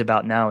writing is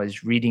about now,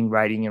 is reading,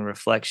 writing, and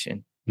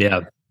reflection.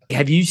 Yeah.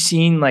 Have you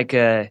seen like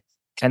a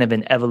kind of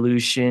an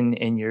evolution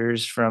in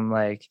yours from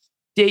like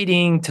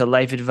dating to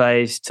life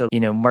advice to,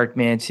 Mark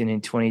Manson in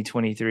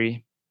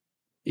 2023?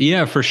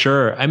 Yeah, for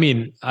sure. I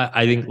mean,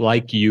 I think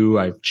like you,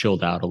 I've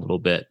chilled out a little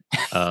bit.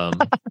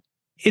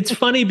 It's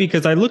funny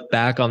because I look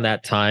back on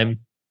that time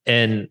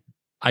and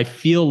I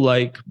feel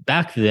like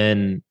back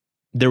then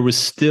there was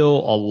still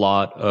a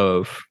lot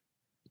of,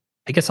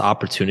 I guess,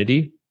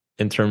 opportunity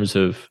in terms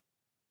of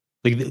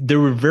like there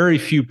were very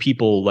few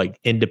people like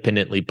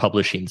independently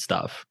publishing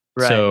stuff.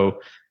 Right. So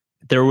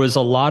there was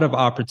a lot of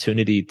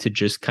opportunity to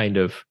just kind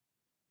of,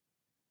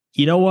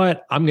 you know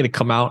what, I'm going to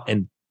come out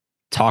and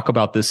talk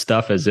about this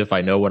stuff as if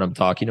I know what I'm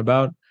talking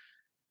about.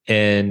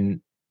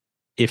 And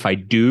if I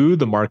do,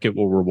 the market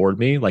will reward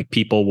me. Like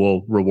people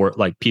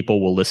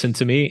will listen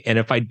to me. And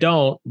if I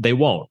don't, they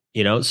won't,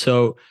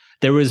 So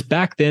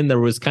back then there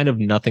was kind of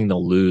nothing to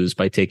lose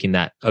by taking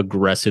that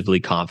aggressively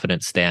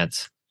confident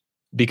stance.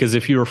 Because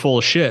if you were full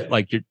of shit,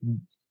 like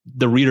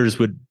the readers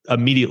would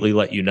immediately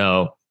let you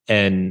know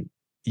and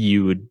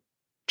you would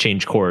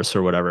change course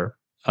or whatever.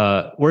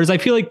 Whereas I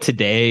feel like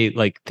today,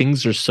 like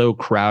things are so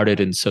crowded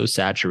and so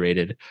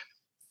saturated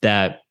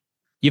that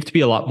you have to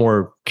be a lot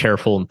more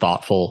careful and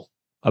thoughtful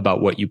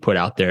about what you put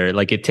out there.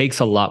 Like it takes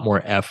a lot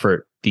more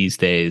effort these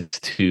days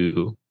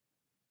to,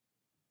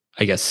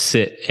 I guess,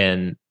 sit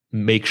and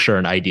make sure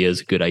an idea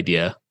is a good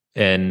idea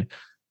and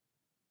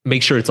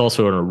make sure it's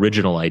also an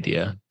original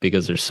idea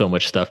because there's so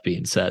much stuff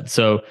being said.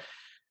 So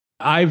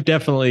I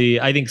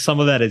think some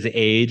of that is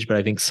age, but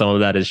I think some of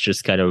that is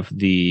just kind of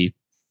the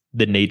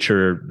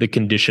nature, the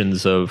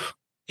conditions of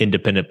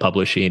independent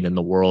publishing in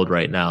the world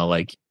right now.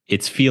 Like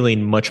it's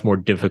feeling much more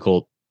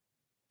difficult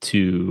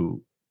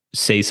to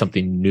say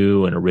something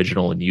new and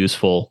original and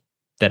useful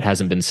that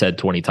hasn't been said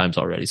 20 times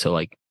already. So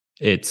like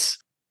it's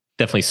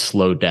definitely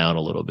slowed down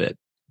a little bit.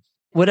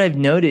 What I've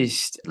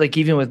noticed, like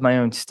even with my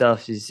own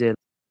stuff, is that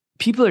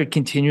people are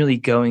continually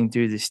going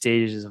through the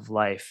stages of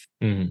life.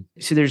 Mm-hmm.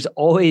 So there's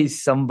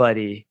always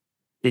somebody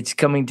that's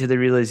coming to the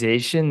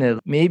realization that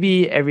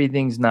maybe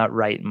everything's not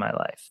right in my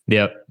life.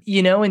 Yep.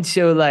 And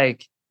so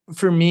like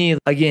for me,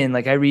 again,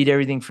 like I read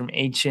everything from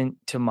ancient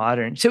to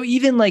modern. So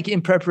even like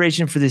in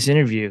preparation for this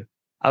interview,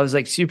 I was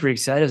like super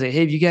excited. I was like, hey,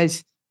 have you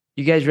guys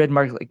read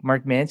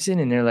Mark Manson?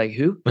 And they're like,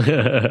 who?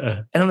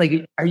 And I'm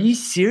like, are you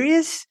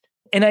serious?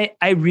 And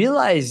I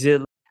realized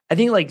that I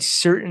think like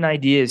certain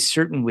ideas,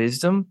 certain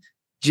wisdom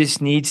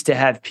just needs to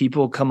have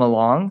people come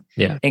along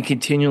and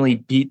continually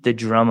beat the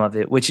drum of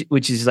it,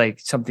 which is like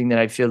something that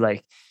I feel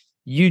like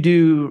you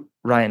do,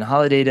 Ryan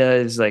Holiday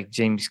does, like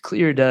James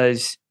Clear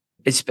does,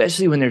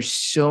 especially when there's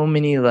so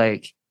many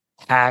like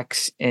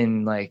hacks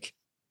and like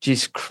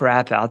just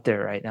crap out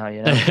there right now,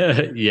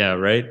 Yeah,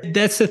 right.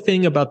 That's the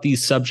thing about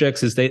these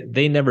subjects is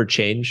they never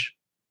change.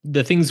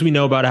 The things we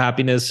know about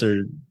happiness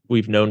or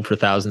we've known for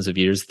thousands of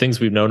years. Things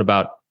we've known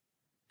about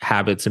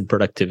habits and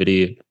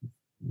productivity,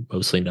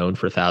 mostly known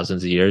for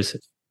thousands of years.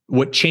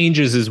 What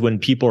changes is when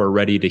people are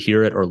ready to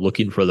hear it or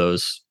looking for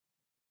those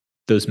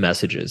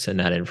messages and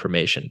that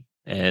information.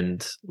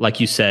 And like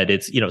you said,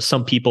 it's,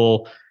 some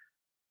people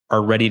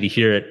are ready to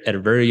hear it at a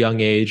very young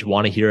age,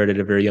 want to hear it at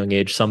a very young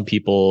age. Some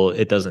people,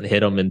 it doesn't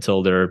hit them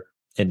until they're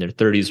in their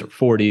 30s or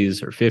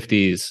 40s or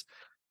 50s.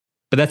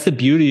 But that's the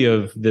beauty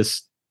of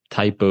this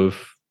type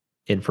of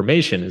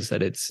information is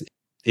that it's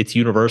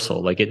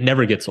universal. Like it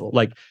never gets old.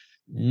 Like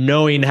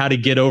knowing how to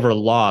get over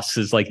loss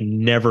is like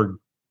never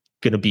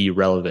going to be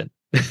relevant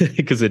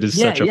because it is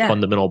such a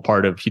fundamental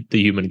part of the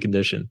human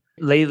condition.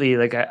 Lately,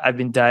 like I've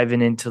been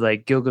diving into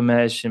like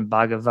Gilgamesh and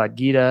Bhagavad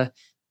Gita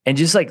and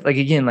just like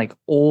again, like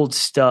old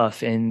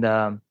stuff and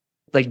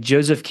like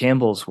Joseph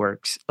Campbell's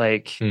works.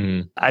 Like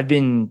I've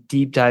been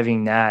deep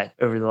diving that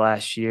over the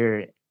last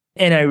year.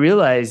 And I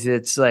realized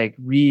it's like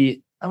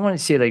I want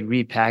to say like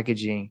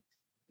repackaging,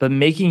 but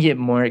making it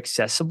more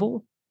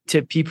accessible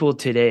to people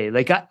today.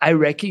 Like I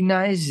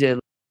recognize that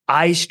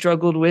I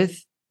struggled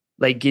with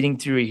like getting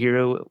through A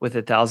Hero with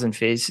 1,000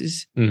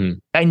 Faces. Mm-hmm.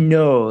 I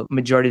know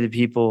majority of the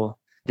people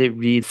that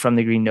read From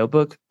the Green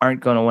Notebook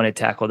aren't going to want to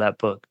tackle that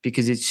book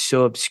because it's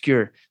so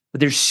obscure.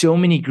 But there's so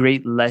many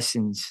great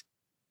lessons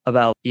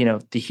about, the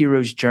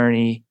hero's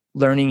journey,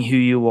 learning who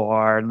you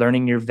are,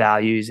 learning your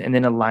values, and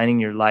then aligning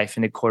your life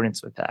in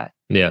accordance with that.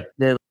 Yeah.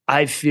 That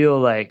I feel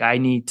like I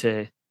need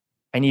to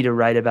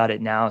write about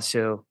it now.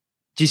 So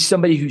just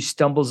somebody who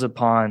stumbles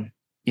upon,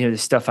 the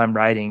stuff I'm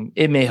writing,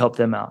 it may help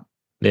them out.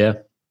 Yeah,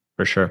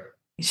 for sure.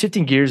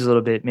 Shifting gears a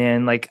little bit,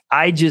 man. Like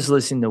I just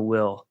listened to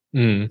Will.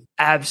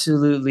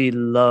 Absolutely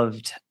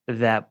loved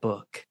that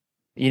book,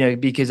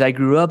 because I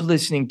grew up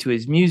listening to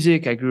his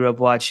music. I grew up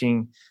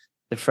watching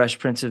The Fresh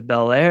Prince of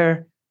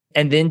Bel-Air.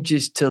 And then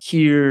just to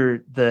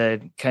hear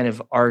the kind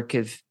of arc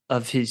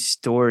of his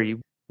story.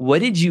 What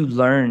did you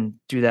learn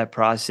through that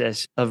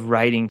process of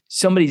writing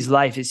somebody's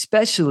life,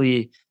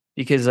 especially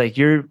because like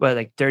you're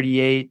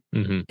 38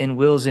 and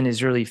Will's in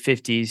his early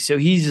 50s. So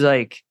he's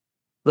like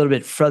a little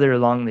bit further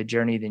along the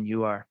journey than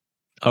you are.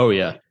 Oh,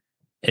 yeah.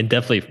 And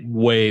definitely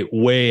way,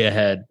 way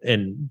ahead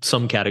in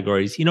some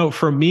categories.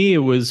 For me, it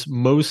was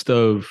most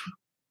of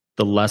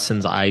the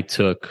lessons I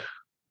took.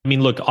 I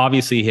mean, look,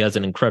 obviously he has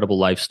an incredible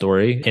life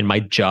story. And my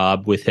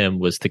job with him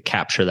was to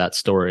capture that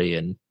story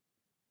and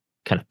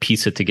kind of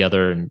piece it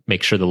together and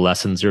make sure the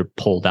lessons are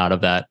pulled out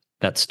of that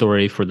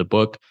story for the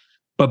book.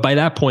 But by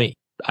that point,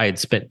 I had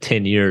spent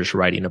 10 years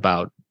writing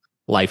about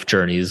life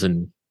journeys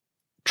and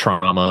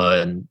trauma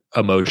and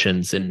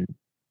emotions and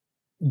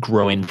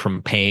growing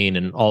from pain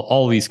and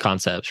all these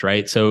concepts,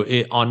 right? So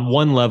on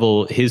one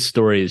level, his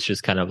story is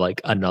just kind of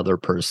like another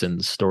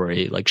person's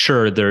story. Like,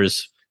 sure,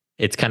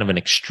 it's kind of an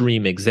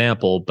extreme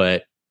example,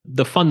 but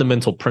the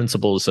fundamental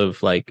principles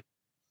of like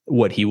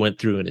what he went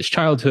through in his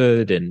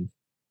childhood and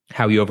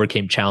how he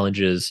overcame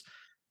challenges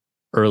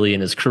early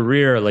in his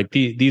career, like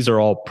these are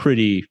all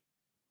pretty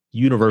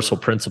universal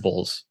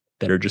principles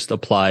that are just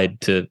applied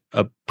to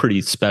a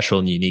pretty special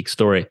and unique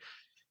story.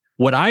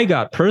 What I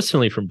got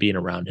personally from being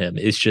around him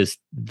is just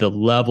the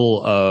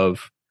level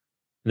of,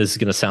 this is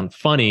going to sound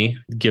funny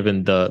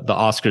given the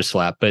Oscar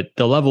slap, but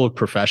the level of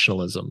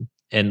professionalism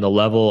and the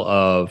level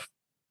of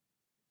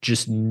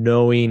just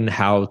knowing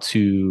how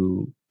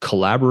to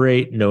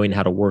collaborate, knowing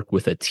how to work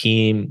with a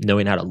team,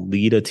 knowing how to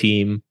lead a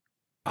team.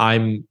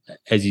 I'm,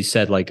 as you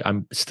said, like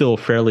I'm still a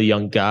fairly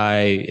young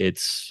guy.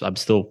 I'm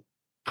still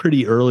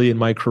pretty early in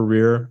my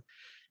career.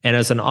 And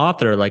as an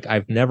author, like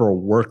I've never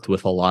worked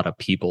with a lot of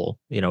people.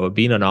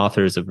 Being an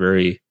author is a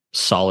very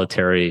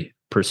solitary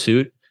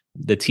pursuit.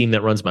 The team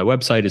that runs my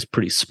website is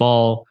pretty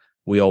small.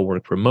 We all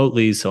work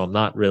remotely, so I'm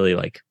not really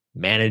like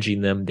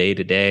managing them day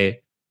to day.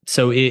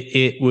 So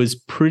it was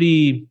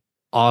pretty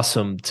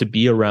awesome to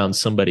be around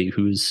somebody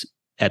who's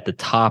at the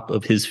top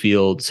of his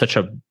field, such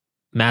a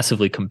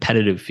massively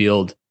competitive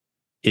field,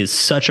 is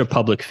such a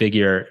public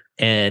figure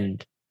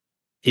and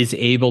is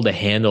able to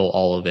handle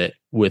all of it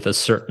with a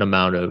certain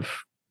amount of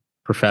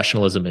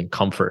professionalism and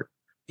comfort.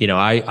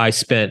 I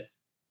spent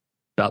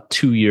about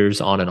 2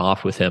 years on and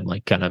off with him,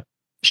 like kind of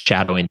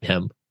shadowing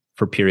him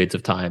for periods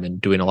of time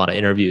and doing a lot of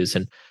interviews.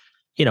 And,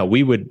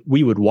 we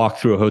would walk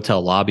through a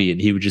hotel lobby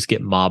and he would just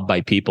get mobbed by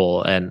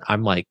people. And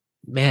I'm like,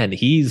 man,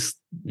 he's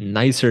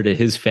nicer to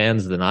his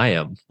fans than I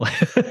am.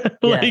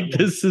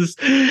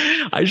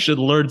 I should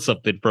learn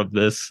something from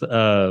this.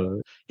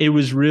 It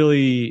was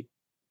really,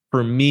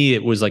 for me,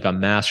 it was like a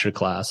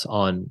masterclass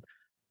on,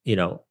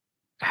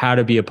 how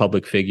to be a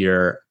public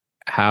figure,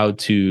 how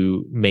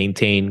to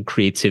maintain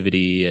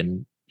creativity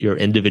and your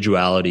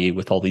individuality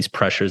with all these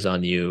pressures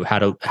on you, how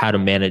to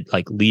manage,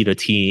 like lead a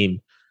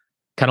team,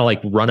 kind of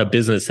like run a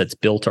business that's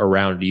built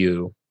around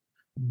you.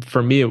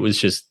 For me, it was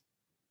just,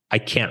 I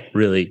can't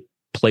really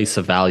place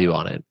a value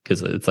on it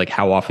because it's like,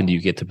 how often do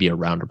you get to be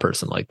around a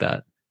person like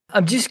that?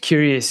 I'm just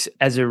curious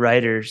as a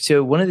writer.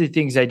 So one of the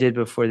things I did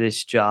before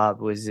this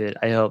job was that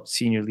I helped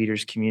senior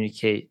leaders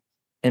communicate.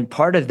 And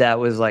part of that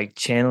was like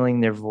channeling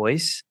their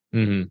voice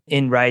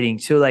in writing.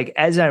 So like,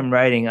 as I'm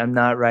writing, I'm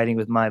not writing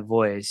with my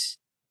voice.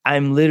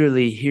 I'm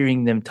literally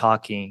hearing them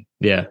talking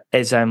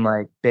as I'm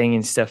like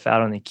banging stuff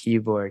out on the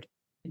keyboard.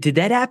 Did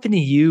that happen to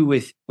you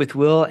with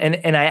Will?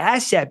 And I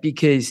asked that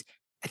because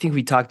I think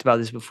we talked about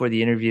this before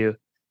the interview,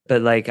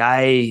 but like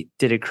I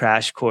did a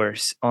crash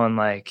course on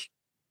like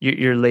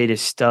your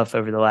latest stuff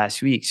over the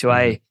last week. So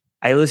I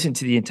listened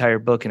to the entire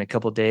book in a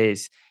couple of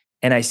days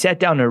and I sat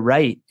down to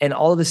write. And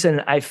all of a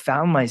sudden I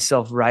found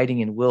myself writing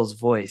in Will's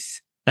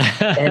voice.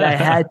 And I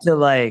had to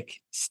like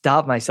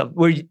stop myself.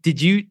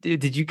 Did you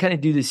kind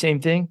of do the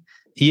same thing?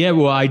 Yeah,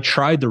 well, I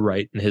tried to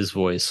write in his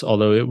voice,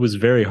 although it was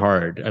very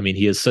hard. I mean,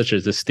 he has such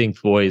a distinct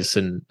voice.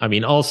 And I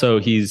mean, also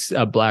he's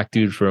a black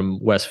dude from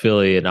West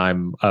Philly and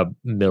I'm a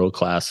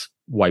middle-class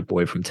white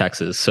boy from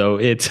Texas. So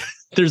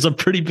there's a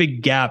pretty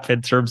big gap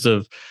in terms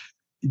of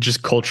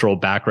just cultural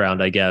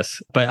background, I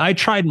guess. But I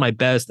tried my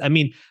best. I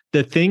mean,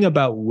 the thing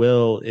about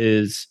Will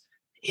is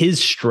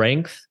his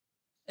strength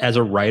as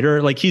a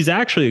writer, like he's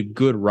actually a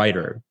good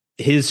writer.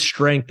 His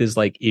strength is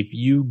like, if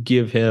you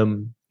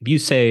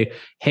say,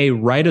 hey,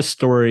 write a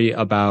story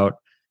about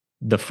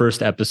the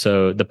first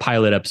episode, the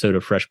pilot episode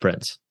of Fresh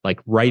Prince, like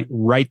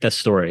write the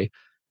story,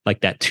 like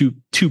that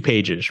two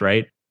pages,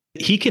 right?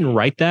 He can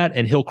write that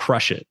and he'll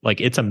crush it. Like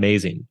it's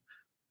amazing.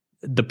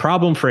 The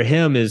problem for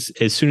him is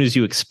as soon as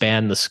you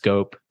expand the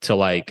scope to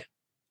like,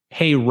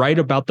 hey, write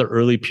about the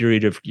early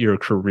period of your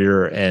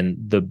career and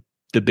the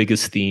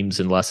biggest themes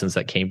and lessons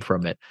that came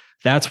from it.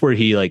 That's where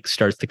he like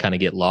starts to kind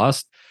of get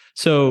lost.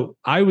 So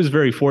I was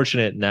very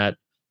fortunate in that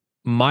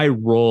my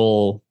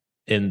role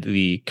in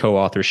the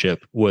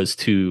co-authorship was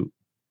to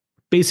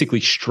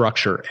basically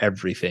structure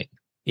everything.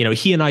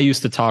 He and I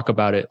used to talk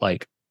about it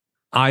like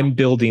I'm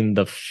building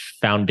the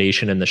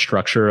foundation and the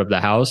structure of the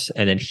house,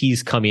 and then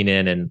he's coming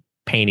in and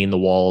painting the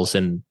walls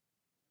and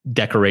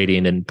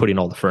decorating and putting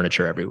all the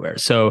furniture everywhere.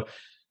 So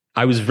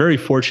I was very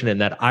fortunate in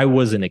that I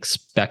wasn't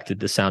expected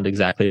to sound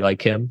exactly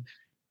like him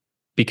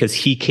because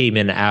he came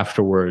in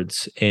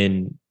afterwards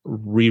and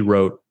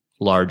rewrote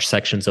large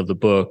sections of the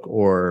book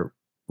or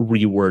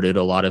reworded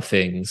a lot of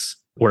things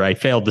where I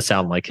failed to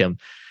sound like him.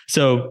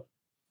 So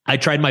I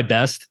tried my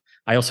best.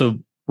 I also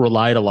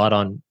relied a lot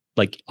on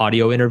like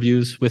audio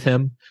interviews with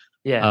him.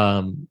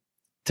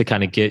 To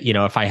kind of get,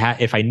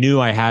 if I knew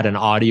I had an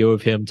audio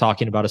of him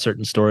talking about a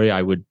certain story,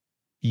 I would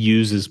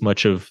use as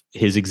much of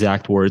his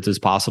exact words as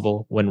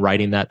possible when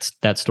writing that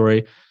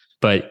story.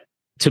 But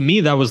to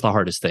me, that was the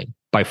hardest thing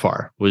by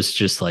far, was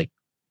just like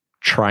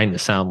trying to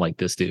sound like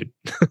this dude.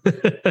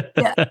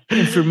 Yeah.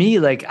 And for me,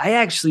 like I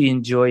actually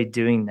enjoyed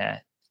doing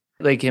that.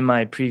 Like in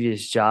my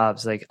previous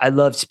jobs, like I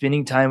loved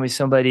spending time with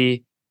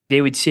somebody.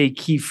 They would say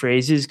key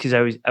phrases because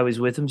I was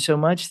with them so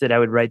much that I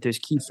would write those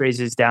key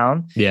phrases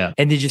down. Yeah.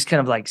 And they just kind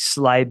of like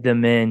slide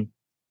them in.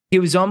 It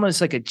was almost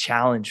like a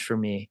challenge for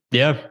me.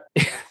 Yeah.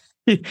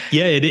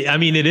 Yeah.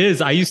 It is.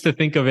 I used to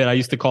think of it. I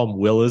used to call them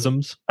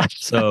Willisms.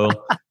 So,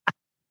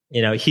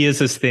 he has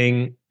this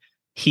thing.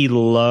 He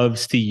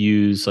loves to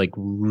use like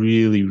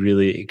really,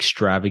 really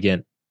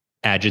extravagant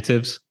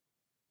adjectives.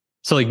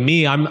 So like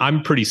me,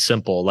 I'm pretty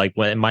simple. Like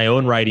when in my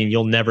own writing,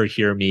 you'll never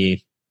hear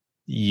me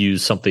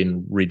use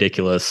something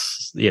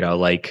ridiculous,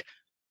 like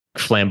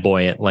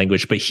flamboyant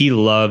language, but he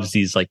loves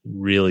these like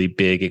really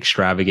big,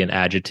 extravagant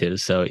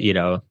adjectives. So,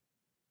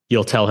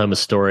 you'll tell him a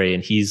story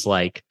and he's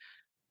like,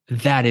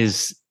 that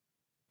is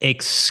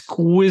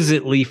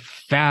exquisitely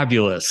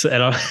fabulous.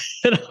 And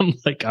I'm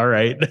like, all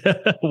right,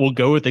 we'll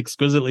go with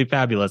exquisitely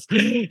fabulous,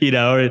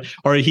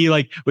 or he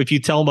like, if you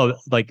tell him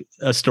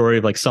a story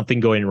of like something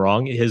going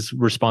wrong, his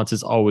response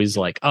is always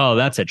like, oh,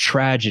 that's a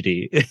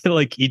tragedy.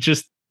 Like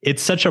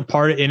it's such a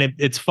part. And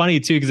it's funny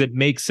too, because it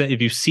makes sense.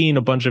 If you've seen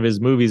a bunch of his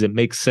movies, it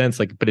makes sense.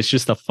 Like, but it's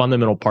just a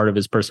fundamental part of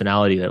his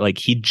personality that like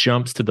he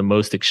jumps to the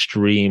most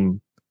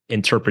extreme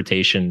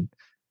interpretation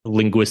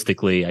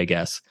linguistically, I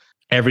guess.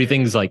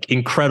 Everything's like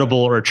incredible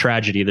or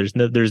tragedy.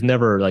 There's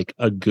never like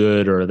a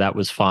good or that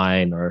was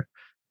fine or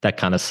that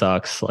kind of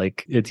sucks.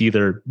 Like it's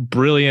either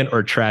brilliant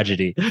or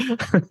tragedy.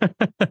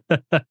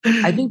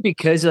 I think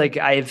because like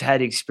I've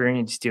had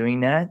experience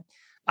doing that,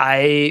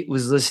 I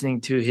was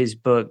listening to his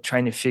book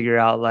trying to figure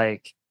out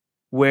like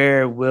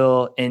where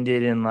Will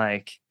ended and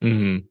like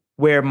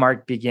where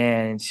Mark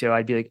began. And so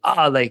I'd be like,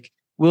 like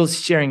Will's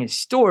sharing his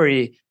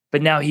story,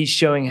 but now he's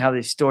showing how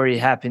this story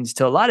happens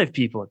to a lot of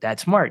people.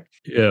 That's Mark.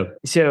 Yeah.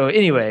 So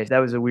anyway, that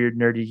was a weird,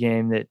 nerdy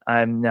game that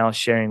I'm now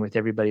sharing with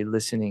everybody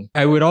listening.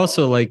 I would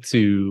also like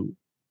to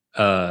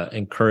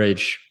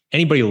encourage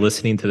anybody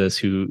listening to this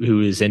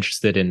who is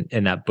interested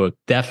in that book,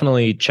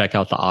 definitely check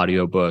out the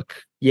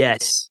audiobook.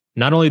 Yes.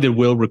 Not only did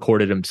Will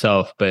record it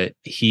himself, but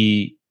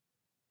he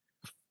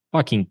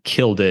fucking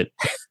killed it.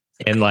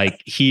 And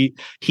like he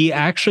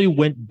actually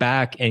went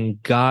back and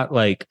got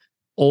like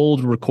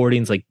old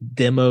recordings, like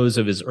demos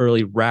of his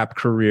early rap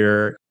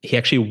career. He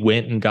actually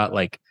went and got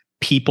like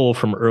people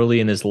from early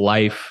in his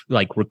life,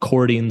 like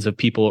recordings of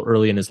people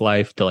early in his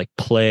life to like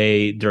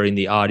play during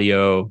the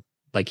audio.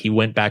 Like he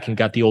went back and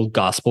got the old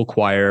gospel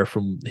choir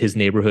from his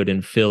neighborhood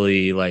in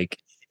Philly. Like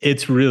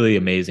it's really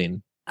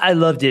amazing. I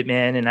loved it,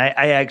 man. And I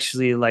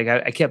actually like,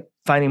 I kept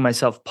finding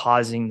myself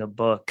pausing the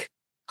book.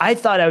 I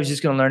thought I was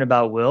just going to learn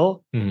about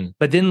Will,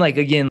 but then like,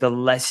 again, the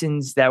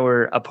lessons that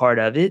were a part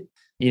of it,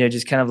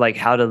 just kind of like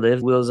how to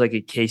live. Will's like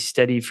a case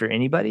study for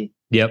anybody.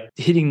 Yep.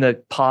 Hitting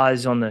the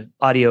pause on the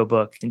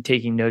audiobook and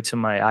taking notes on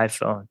my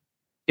iPhone.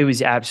 It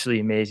was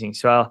absolutely amazing.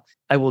 So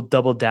I will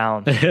double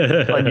down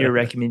on your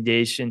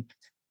recommendation.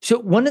 So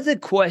one of the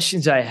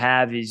questions I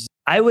have is,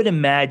 I would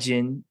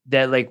imagine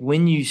that like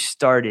when you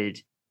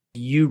started,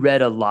 you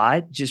read a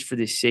lot just for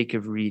the sake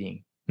of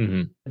reading.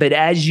 But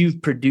as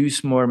you've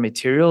produced more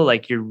material,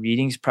 like your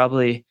readings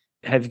probably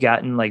have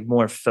gotten like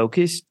more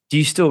focused. Do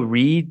you still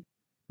read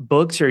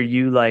books or are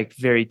you like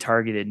very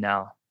targeted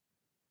now?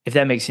 If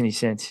that makes any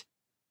sense.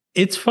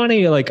 It's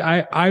funny. Like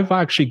I've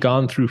actually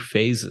gone through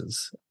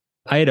phases.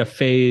 I had a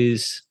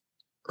phase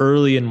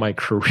early in my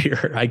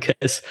career, I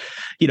guess,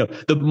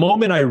 the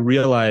moment I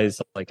realized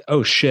like,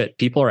 oh shit,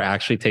 people are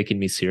actually taking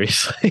me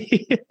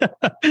seriously,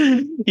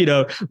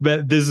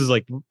 but this is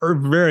like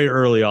very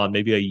early on,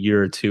 maybe a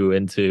year or two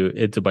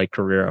into my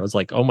career. I was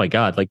like, oh my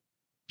God, like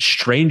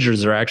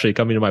strangers are actually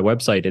coming to my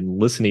website and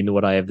listening to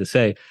what I have to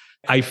say.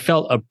 I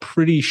felt a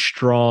pretty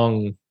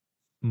strong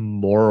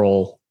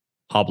moral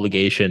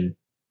obligation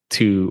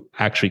to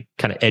actually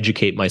kind of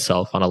educate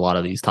myself on a lot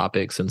of these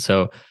topics. And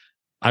so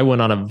I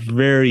went on a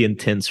very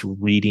intense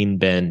reading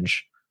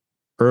binge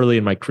early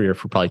in my career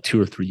for probably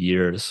 2 or 3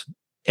 years.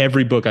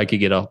 Every book I could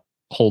get a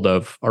hold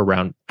of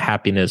around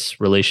happiness,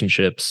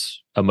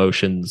 relationships,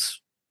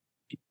 emotions,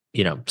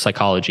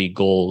 psychology,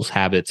 goals,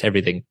 habits,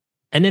 everything.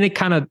 And then it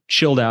kind of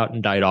chilled out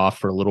and died off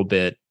for a little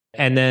bit.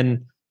 And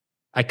then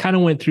I kind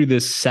of went through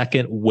this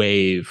second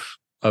wave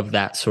of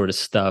that sort of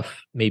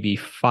stuff maybe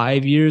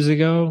 5 years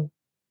ago.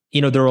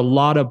 There are a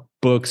lot of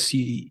books.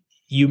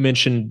 You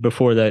mentioned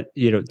before that,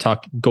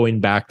 going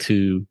back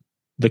to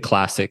the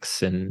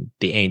classics and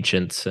the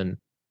ancients. And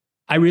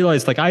I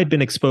realized like I had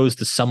been exposed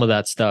to some of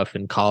that stuff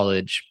in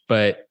college,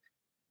 but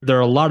there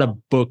are a lot of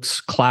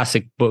books,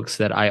 classic books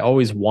that I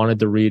always wanted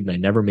to read and I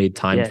never made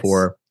time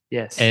for.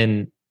 Yes.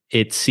 And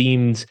it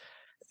seemed,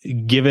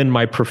 given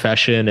my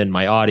profession and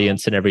my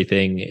audience and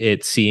everything,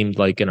 it seemed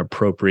like an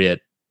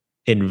appropriate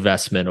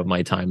investment of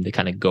my time to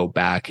kind of go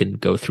back and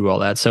go through all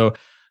that. So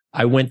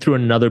I went through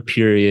another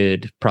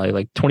period, probably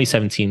like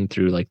 2017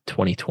 through like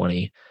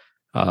 2020,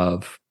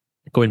 of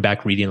going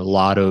back, reading a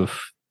lot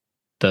of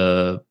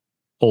the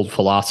old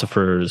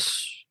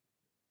philosophers,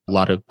 a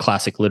lot of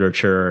classic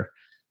literature,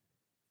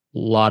 a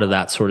lot of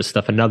that sort of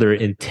stuff. Another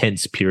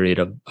intense period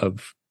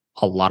of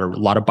a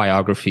lot of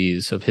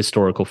biographies of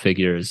historical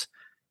figures.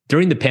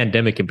 During the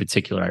pandemic in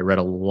particular, I read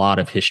a lot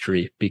of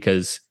history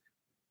because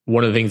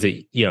one of the things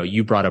that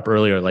you brought up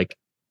earlier, like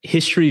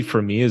history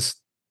for me is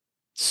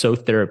so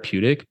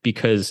therapeutic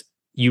because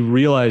you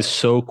realize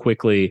so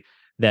quickly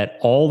that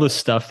all the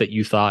stuff that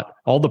you thought,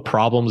 all the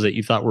problems that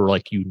you thought were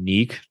like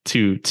unique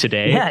to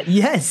today. Yeah.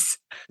 Yes.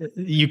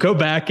 You go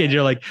back and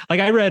you're like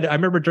I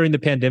remember during the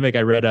pandemic,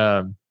 I read,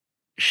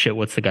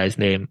 what's the guy's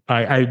name?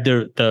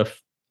 The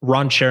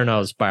Ron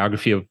Chernow's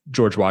biography of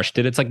George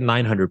Washington. It's like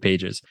 900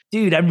 pages.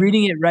 Dude, I'm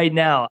reading it right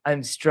now.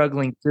 I'm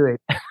struggling through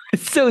it.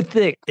 It's so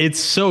thick. It's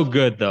so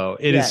good though.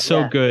 It is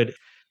so good.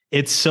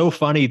 It's so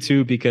funny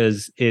too,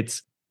 because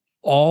it's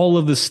all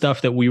of the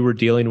stuff that we were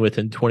dealing with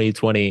in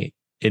 2020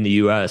 in the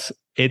US.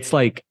 It's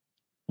like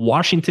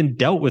Washington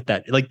dealt with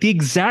that. Like the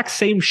exact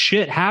same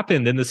shit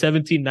happened in the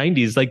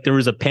 1790s. Like there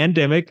was a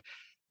pandemic.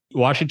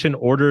 Washington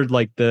ordered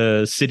like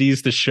the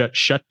cities to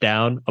shut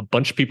down. A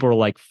bunch of people were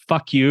like,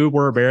 "Fuck you,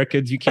 we're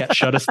Americans. You can't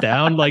shut us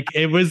down." Like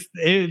it was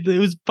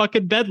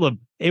fucking bedlam.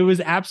 It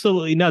was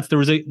absolutely nuts. There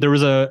was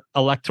a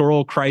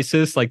electoral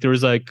crisis. Like there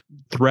was like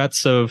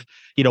threats of,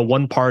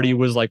 one party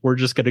was like, "We're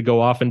just going to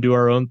go off and do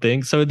our own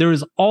thing." So there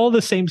was all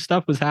the same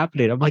stuff was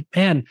happening. I'm like,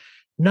 man,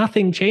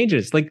 nothing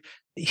changes. Like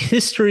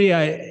history,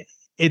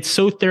 it's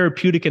so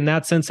therapeutic in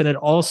that sense, and it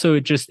also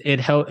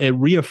it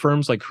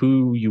reaffirms like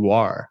who you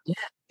are. Yeah.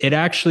 It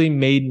actually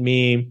made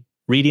me,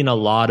 reading a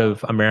lot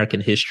of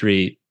American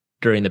history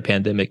during the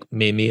pandemic,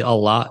 made me a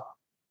lot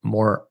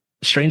more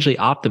strangely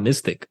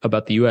optimistic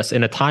about the US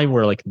in a time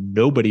where like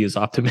nobody is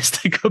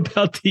optimistic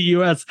about the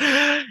US.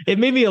 It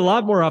made me a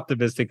lot more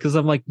optimistic because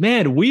I'm like,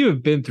 man, we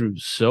have been through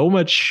so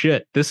much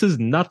shit. This is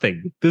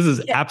nothing. This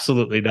is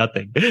absolutely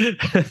nothing.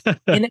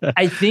 And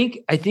I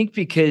think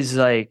because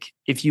like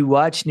if you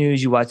watch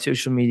news, you watch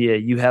social media,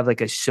 you have like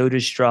a soda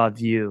straw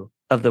view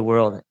of the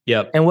world.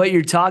 Yep. And what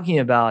you're talking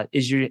about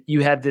is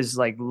you have this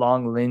like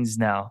long lens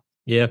now.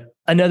 Yeah.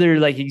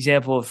 Another like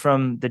example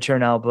from the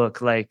Chernow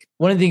book, like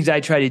one of the things I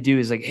try to do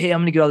is like, hey,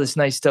 I'm gonna get all this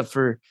nice stuff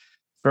for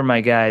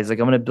my guys. Like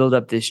I'm gonna build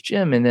up this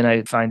gym. And then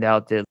I find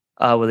out that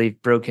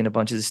they've broken a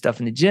bunch of the stuff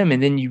in the gym.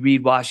 And then you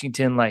read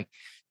Washington like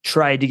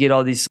tried to get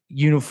all these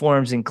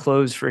uniforms and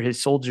clothes for his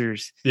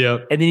soldiers. Yeah.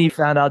 And then he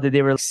found out that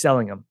they were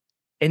selling them.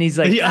 And he's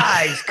like,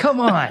 guys, come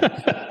on.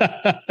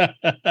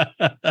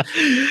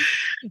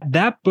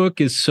 That book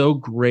is so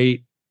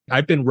great.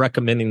 I've been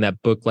recommending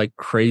that book like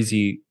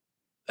crazy,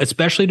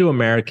 especially to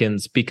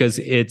Americans, because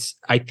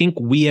I think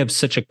we have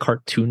such a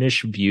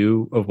cartoonish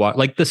view of what,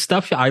 like the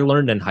stuff I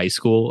learned in high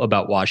school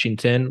about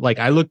Washington. Like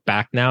I look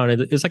back now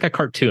and it's like a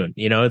cartoon,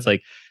 it's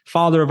like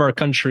father of our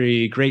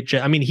country, great.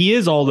 I mean, he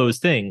is all those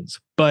things,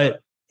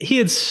 but he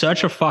had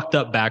such a fucked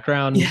up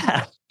background.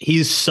 Yeah.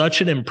 He's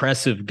such an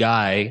impressive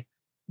guy.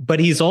 But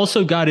he's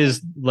also got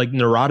his like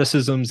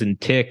neuroticisms and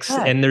tics,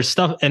 and there's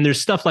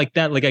stuff like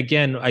that. Like,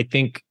 again, I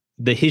think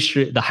the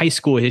high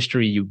school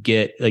history you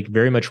get like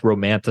very much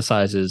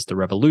romanticizes the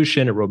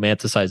revolution. It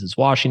romanticizes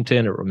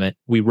Washington.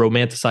 We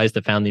romanticize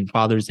the founding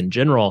fathers in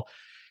general.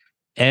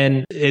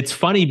 And it's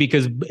funny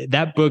because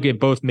that book, it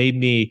both made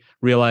me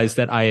realize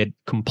that I had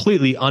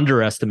completely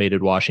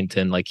underestimated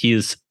Washington. Like he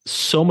is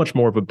so much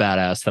more of a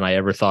badass than I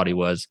ever thought he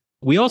was.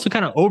 We also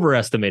kind of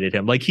overestimated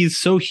him. Like he's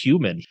so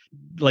human.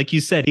 Like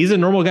you said, he's a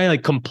normal guy,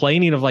 like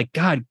complaining of like,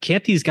 God,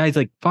 can't these guys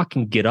like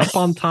fucking get up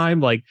on time?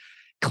 Like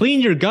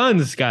clean your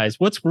guns, guys.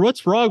 What's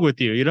wrong with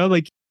you?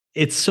 Like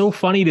it's so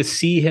funny to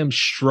see him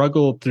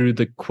struggle through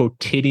the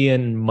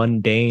quotidian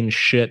mundane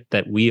shit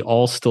that we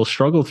all still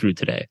struggle through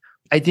today.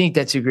 I think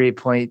that's a great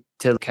point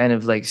to kind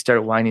of like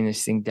start winding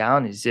this thing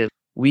down, is that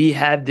we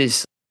have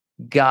this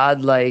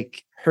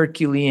godlike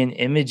Herculean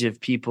image of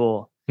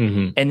people.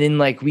 Mm-hmm. And then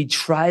like we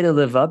try to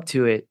live up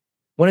to it.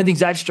 One of the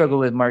things I've struggled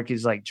with, Mark,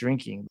 is like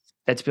drinking.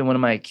 That's been one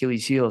of my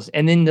Achilles heels.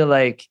 And then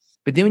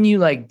but then when you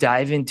like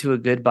dive into a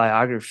good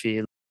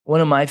biography,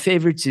 one of my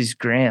favorites is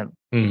Grant.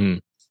 Mm-hmm.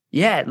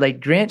 Yeah. Like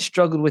Grant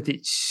struggled with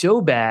it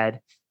so bad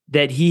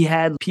that he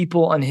had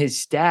people on his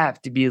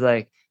staff to be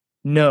like,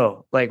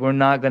 no, like we're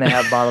not going to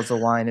have bottles of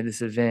wine at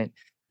this event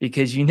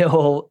because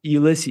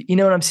Ulysses, you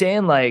know what I'm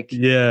saying? Like,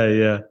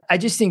 yeah. I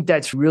just think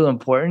that's real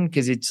important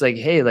because it's like,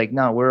 hey, like,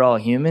 no, we're all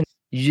human.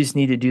 You just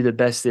need to do the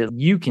best that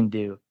you can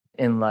do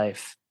in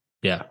life.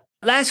 Yeah.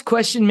 Last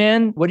question,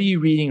 man. What are you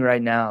reading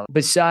right now?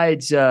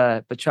 Besides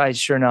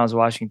Chernow's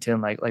Washington,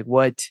 like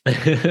what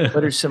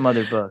what are some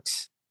other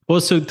books?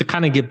 Well, so to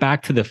kind of get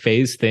back to the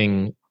phase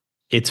thing,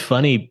 it's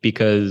funny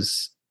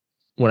because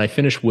when I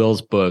finished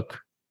Will's book,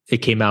 it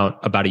came out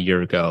about a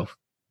year ago.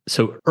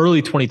 So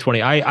early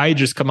 2020, I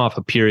just come off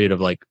a period of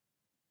like,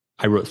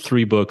 I wrote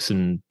 3 books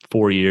in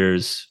 4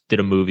 years, did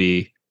a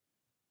movie,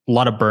 a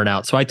lot of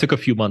burnout. So I took a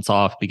few months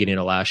off beginning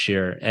of last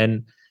year.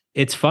 And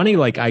it's funny,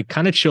 like I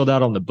kind of chilled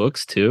out on the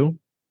books too.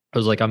 I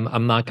was like, I'm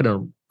only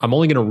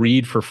going to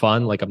read for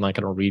fun. Like I'm not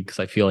going to read because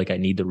I feel like I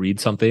need to read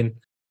something.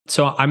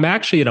 So I'm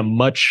actually in a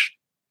much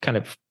kind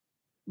of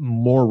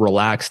more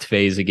relaxed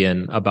phase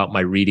again about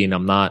my reading.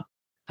 I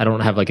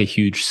don't have like a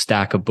huge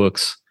stack of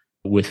books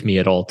with me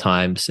at all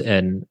times.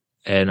 And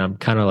I'm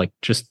kind of like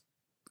just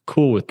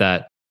cool with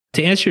that.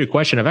 To answer your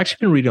question, I've actually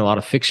been reading a lot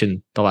of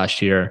fiction the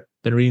last year.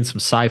 Been reading some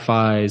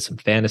sci-fi, some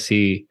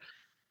fantasy.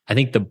 I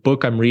think the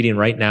book I'm reading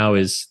right now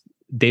is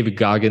David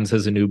Goggins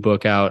has a new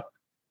book out,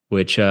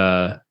 which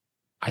I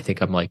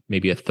think I'm like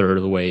maybe a third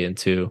of the way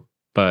into.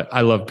 But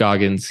I love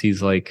Goggins.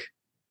 He's like,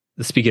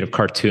 speaking of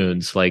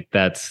cartoons, like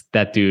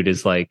that dude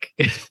is like,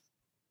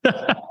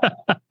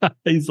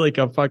 he's like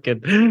a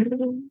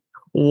fucking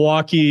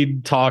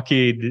walking,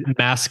 talking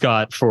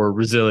mascot for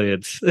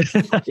resilience.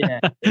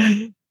 Yeah,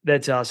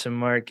 that's awesome,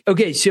 Mark.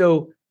 Okay,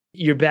 so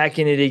you're back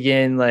in it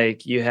again.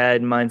 Like you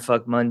had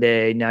Mindfuck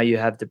Monday. Now you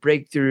have the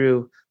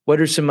breakthrough.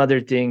 What are some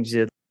other things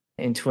that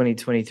in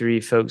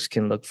 2023 folks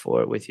can look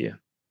for with you?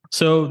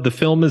 So the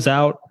film is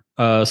out.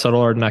 Subtle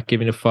Art Not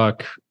Giving a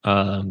Fuck.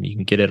 You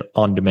can get it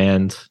on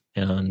demand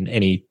on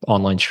any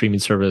online streaming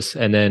service.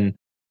 And then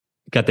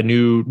got the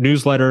new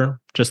newsletter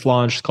just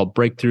launched called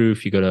Breakthrough.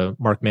 If you go to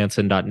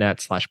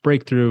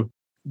markmanson.net/breakthrough,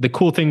 the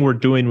cool thing we're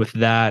doing with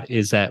that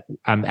is that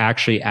I'm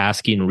actually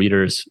asking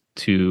readers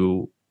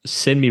to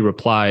send me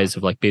replies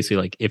of like, basically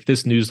like, if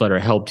this newsletter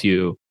helped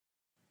you,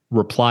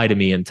 reply to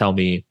me and tell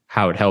me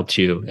how it helped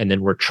you. And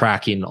then we're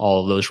tracking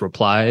all of those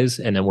replies,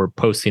 and then we're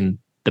posting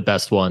the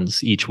best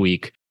ones each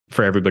week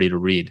for everybody to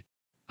read.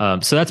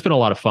 So that's been a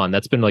lot of fun.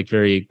 That's been like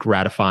very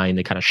gratifying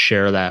to kind of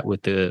share that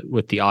with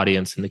the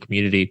audience and the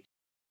community.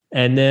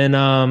 And then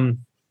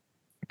I'm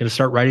going to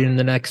start writing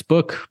the next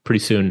book pretty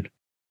soon.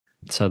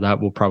 So that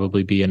will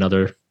probably be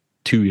another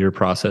 2-year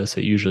process.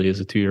 It usually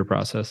is a 2-year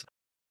process.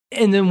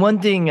 And then one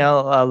thing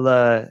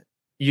your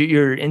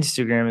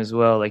Instagram as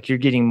well, like you're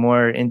getting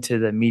more into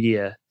the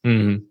media,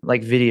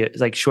 like video,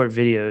 like short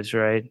videos,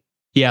 right?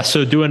 Yeah.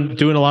 So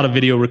doing a lot of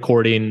video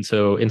recording.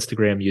 So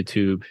Instagram,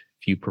 YouTube,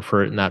 if you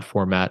prefer it in that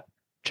format,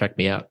 check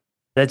me out.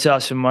 That's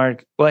awesome,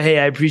 Mark. Well, hey,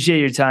 I appreciate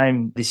your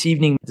time this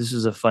evening. This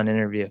was a fun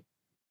interview.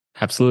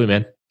 Absolutely,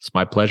 man. It's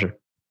my pleasure.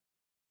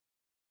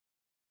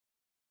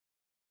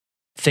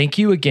 Thank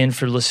you again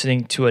for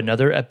listening to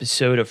another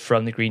episode of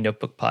From the Green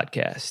Notebook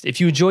podcast.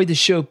 If you enjoyed the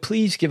show,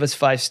 please give us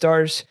 5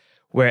 stars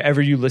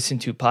wherever you listen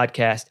to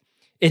podcasts.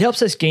 It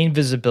helps us gain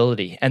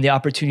visibility and the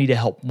opportunity to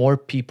help more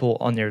people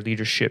on their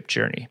leadership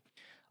journey.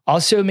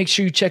 Also, make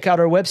sure you check out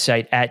our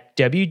website at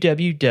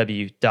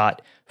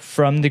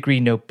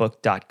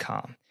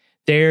www.fromthegreennotebook.com.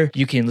 There,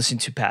 you can listen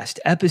to past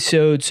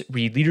episodes,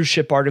 read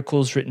leadership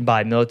articles written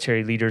by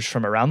military leaders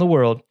from around the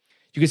world.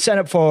 You can sign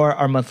up for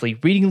our monthly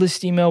reading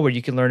list email where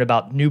you can learn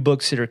about new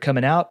books that are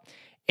coming out,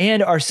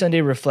 and our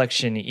Sunday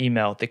reflection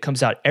email that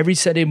comes out every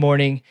Sunday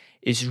morning.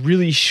 Is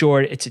really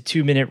short. It's a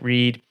 2-minute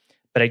read,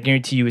 but I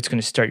guarantee you it's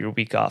going to start your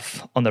week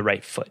off on the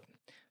right foot.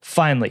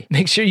 Finally,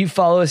 make sure you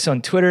follow us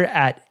on Twitter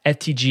at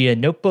FTGN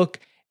Notebook,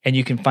 and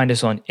you can find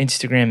us on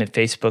Instagram and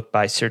Facebook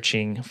by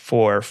searching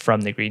for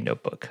From the Green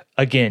Notebook.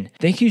 Again,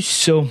 thank you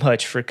so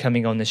much for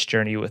coming on this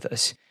journey with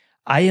us.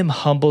 I am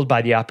humbled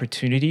by the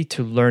opportunity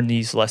to learn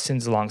these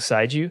lessons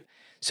alongside you.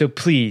 So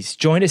please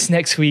join us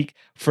next week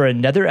for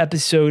another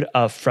episode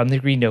of From the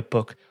Green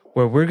Notebook,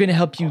 where we're going to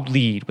help you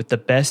lead with the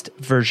best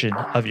version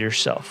of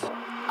yourself.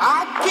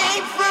 I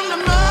came from the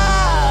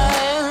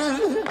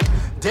mud.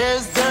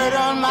 There's dirt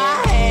on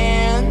my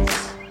hands.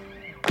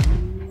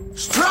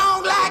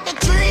 Strong like a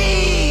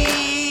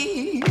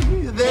tree.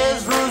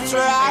 There's roots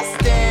where I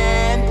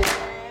stand.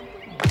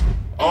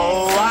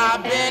 Oh,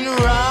 I've been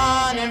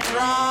running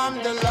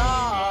from the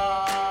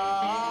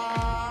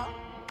law.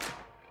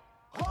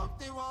 Hope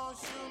they won't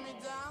shoot me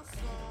down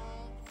soon.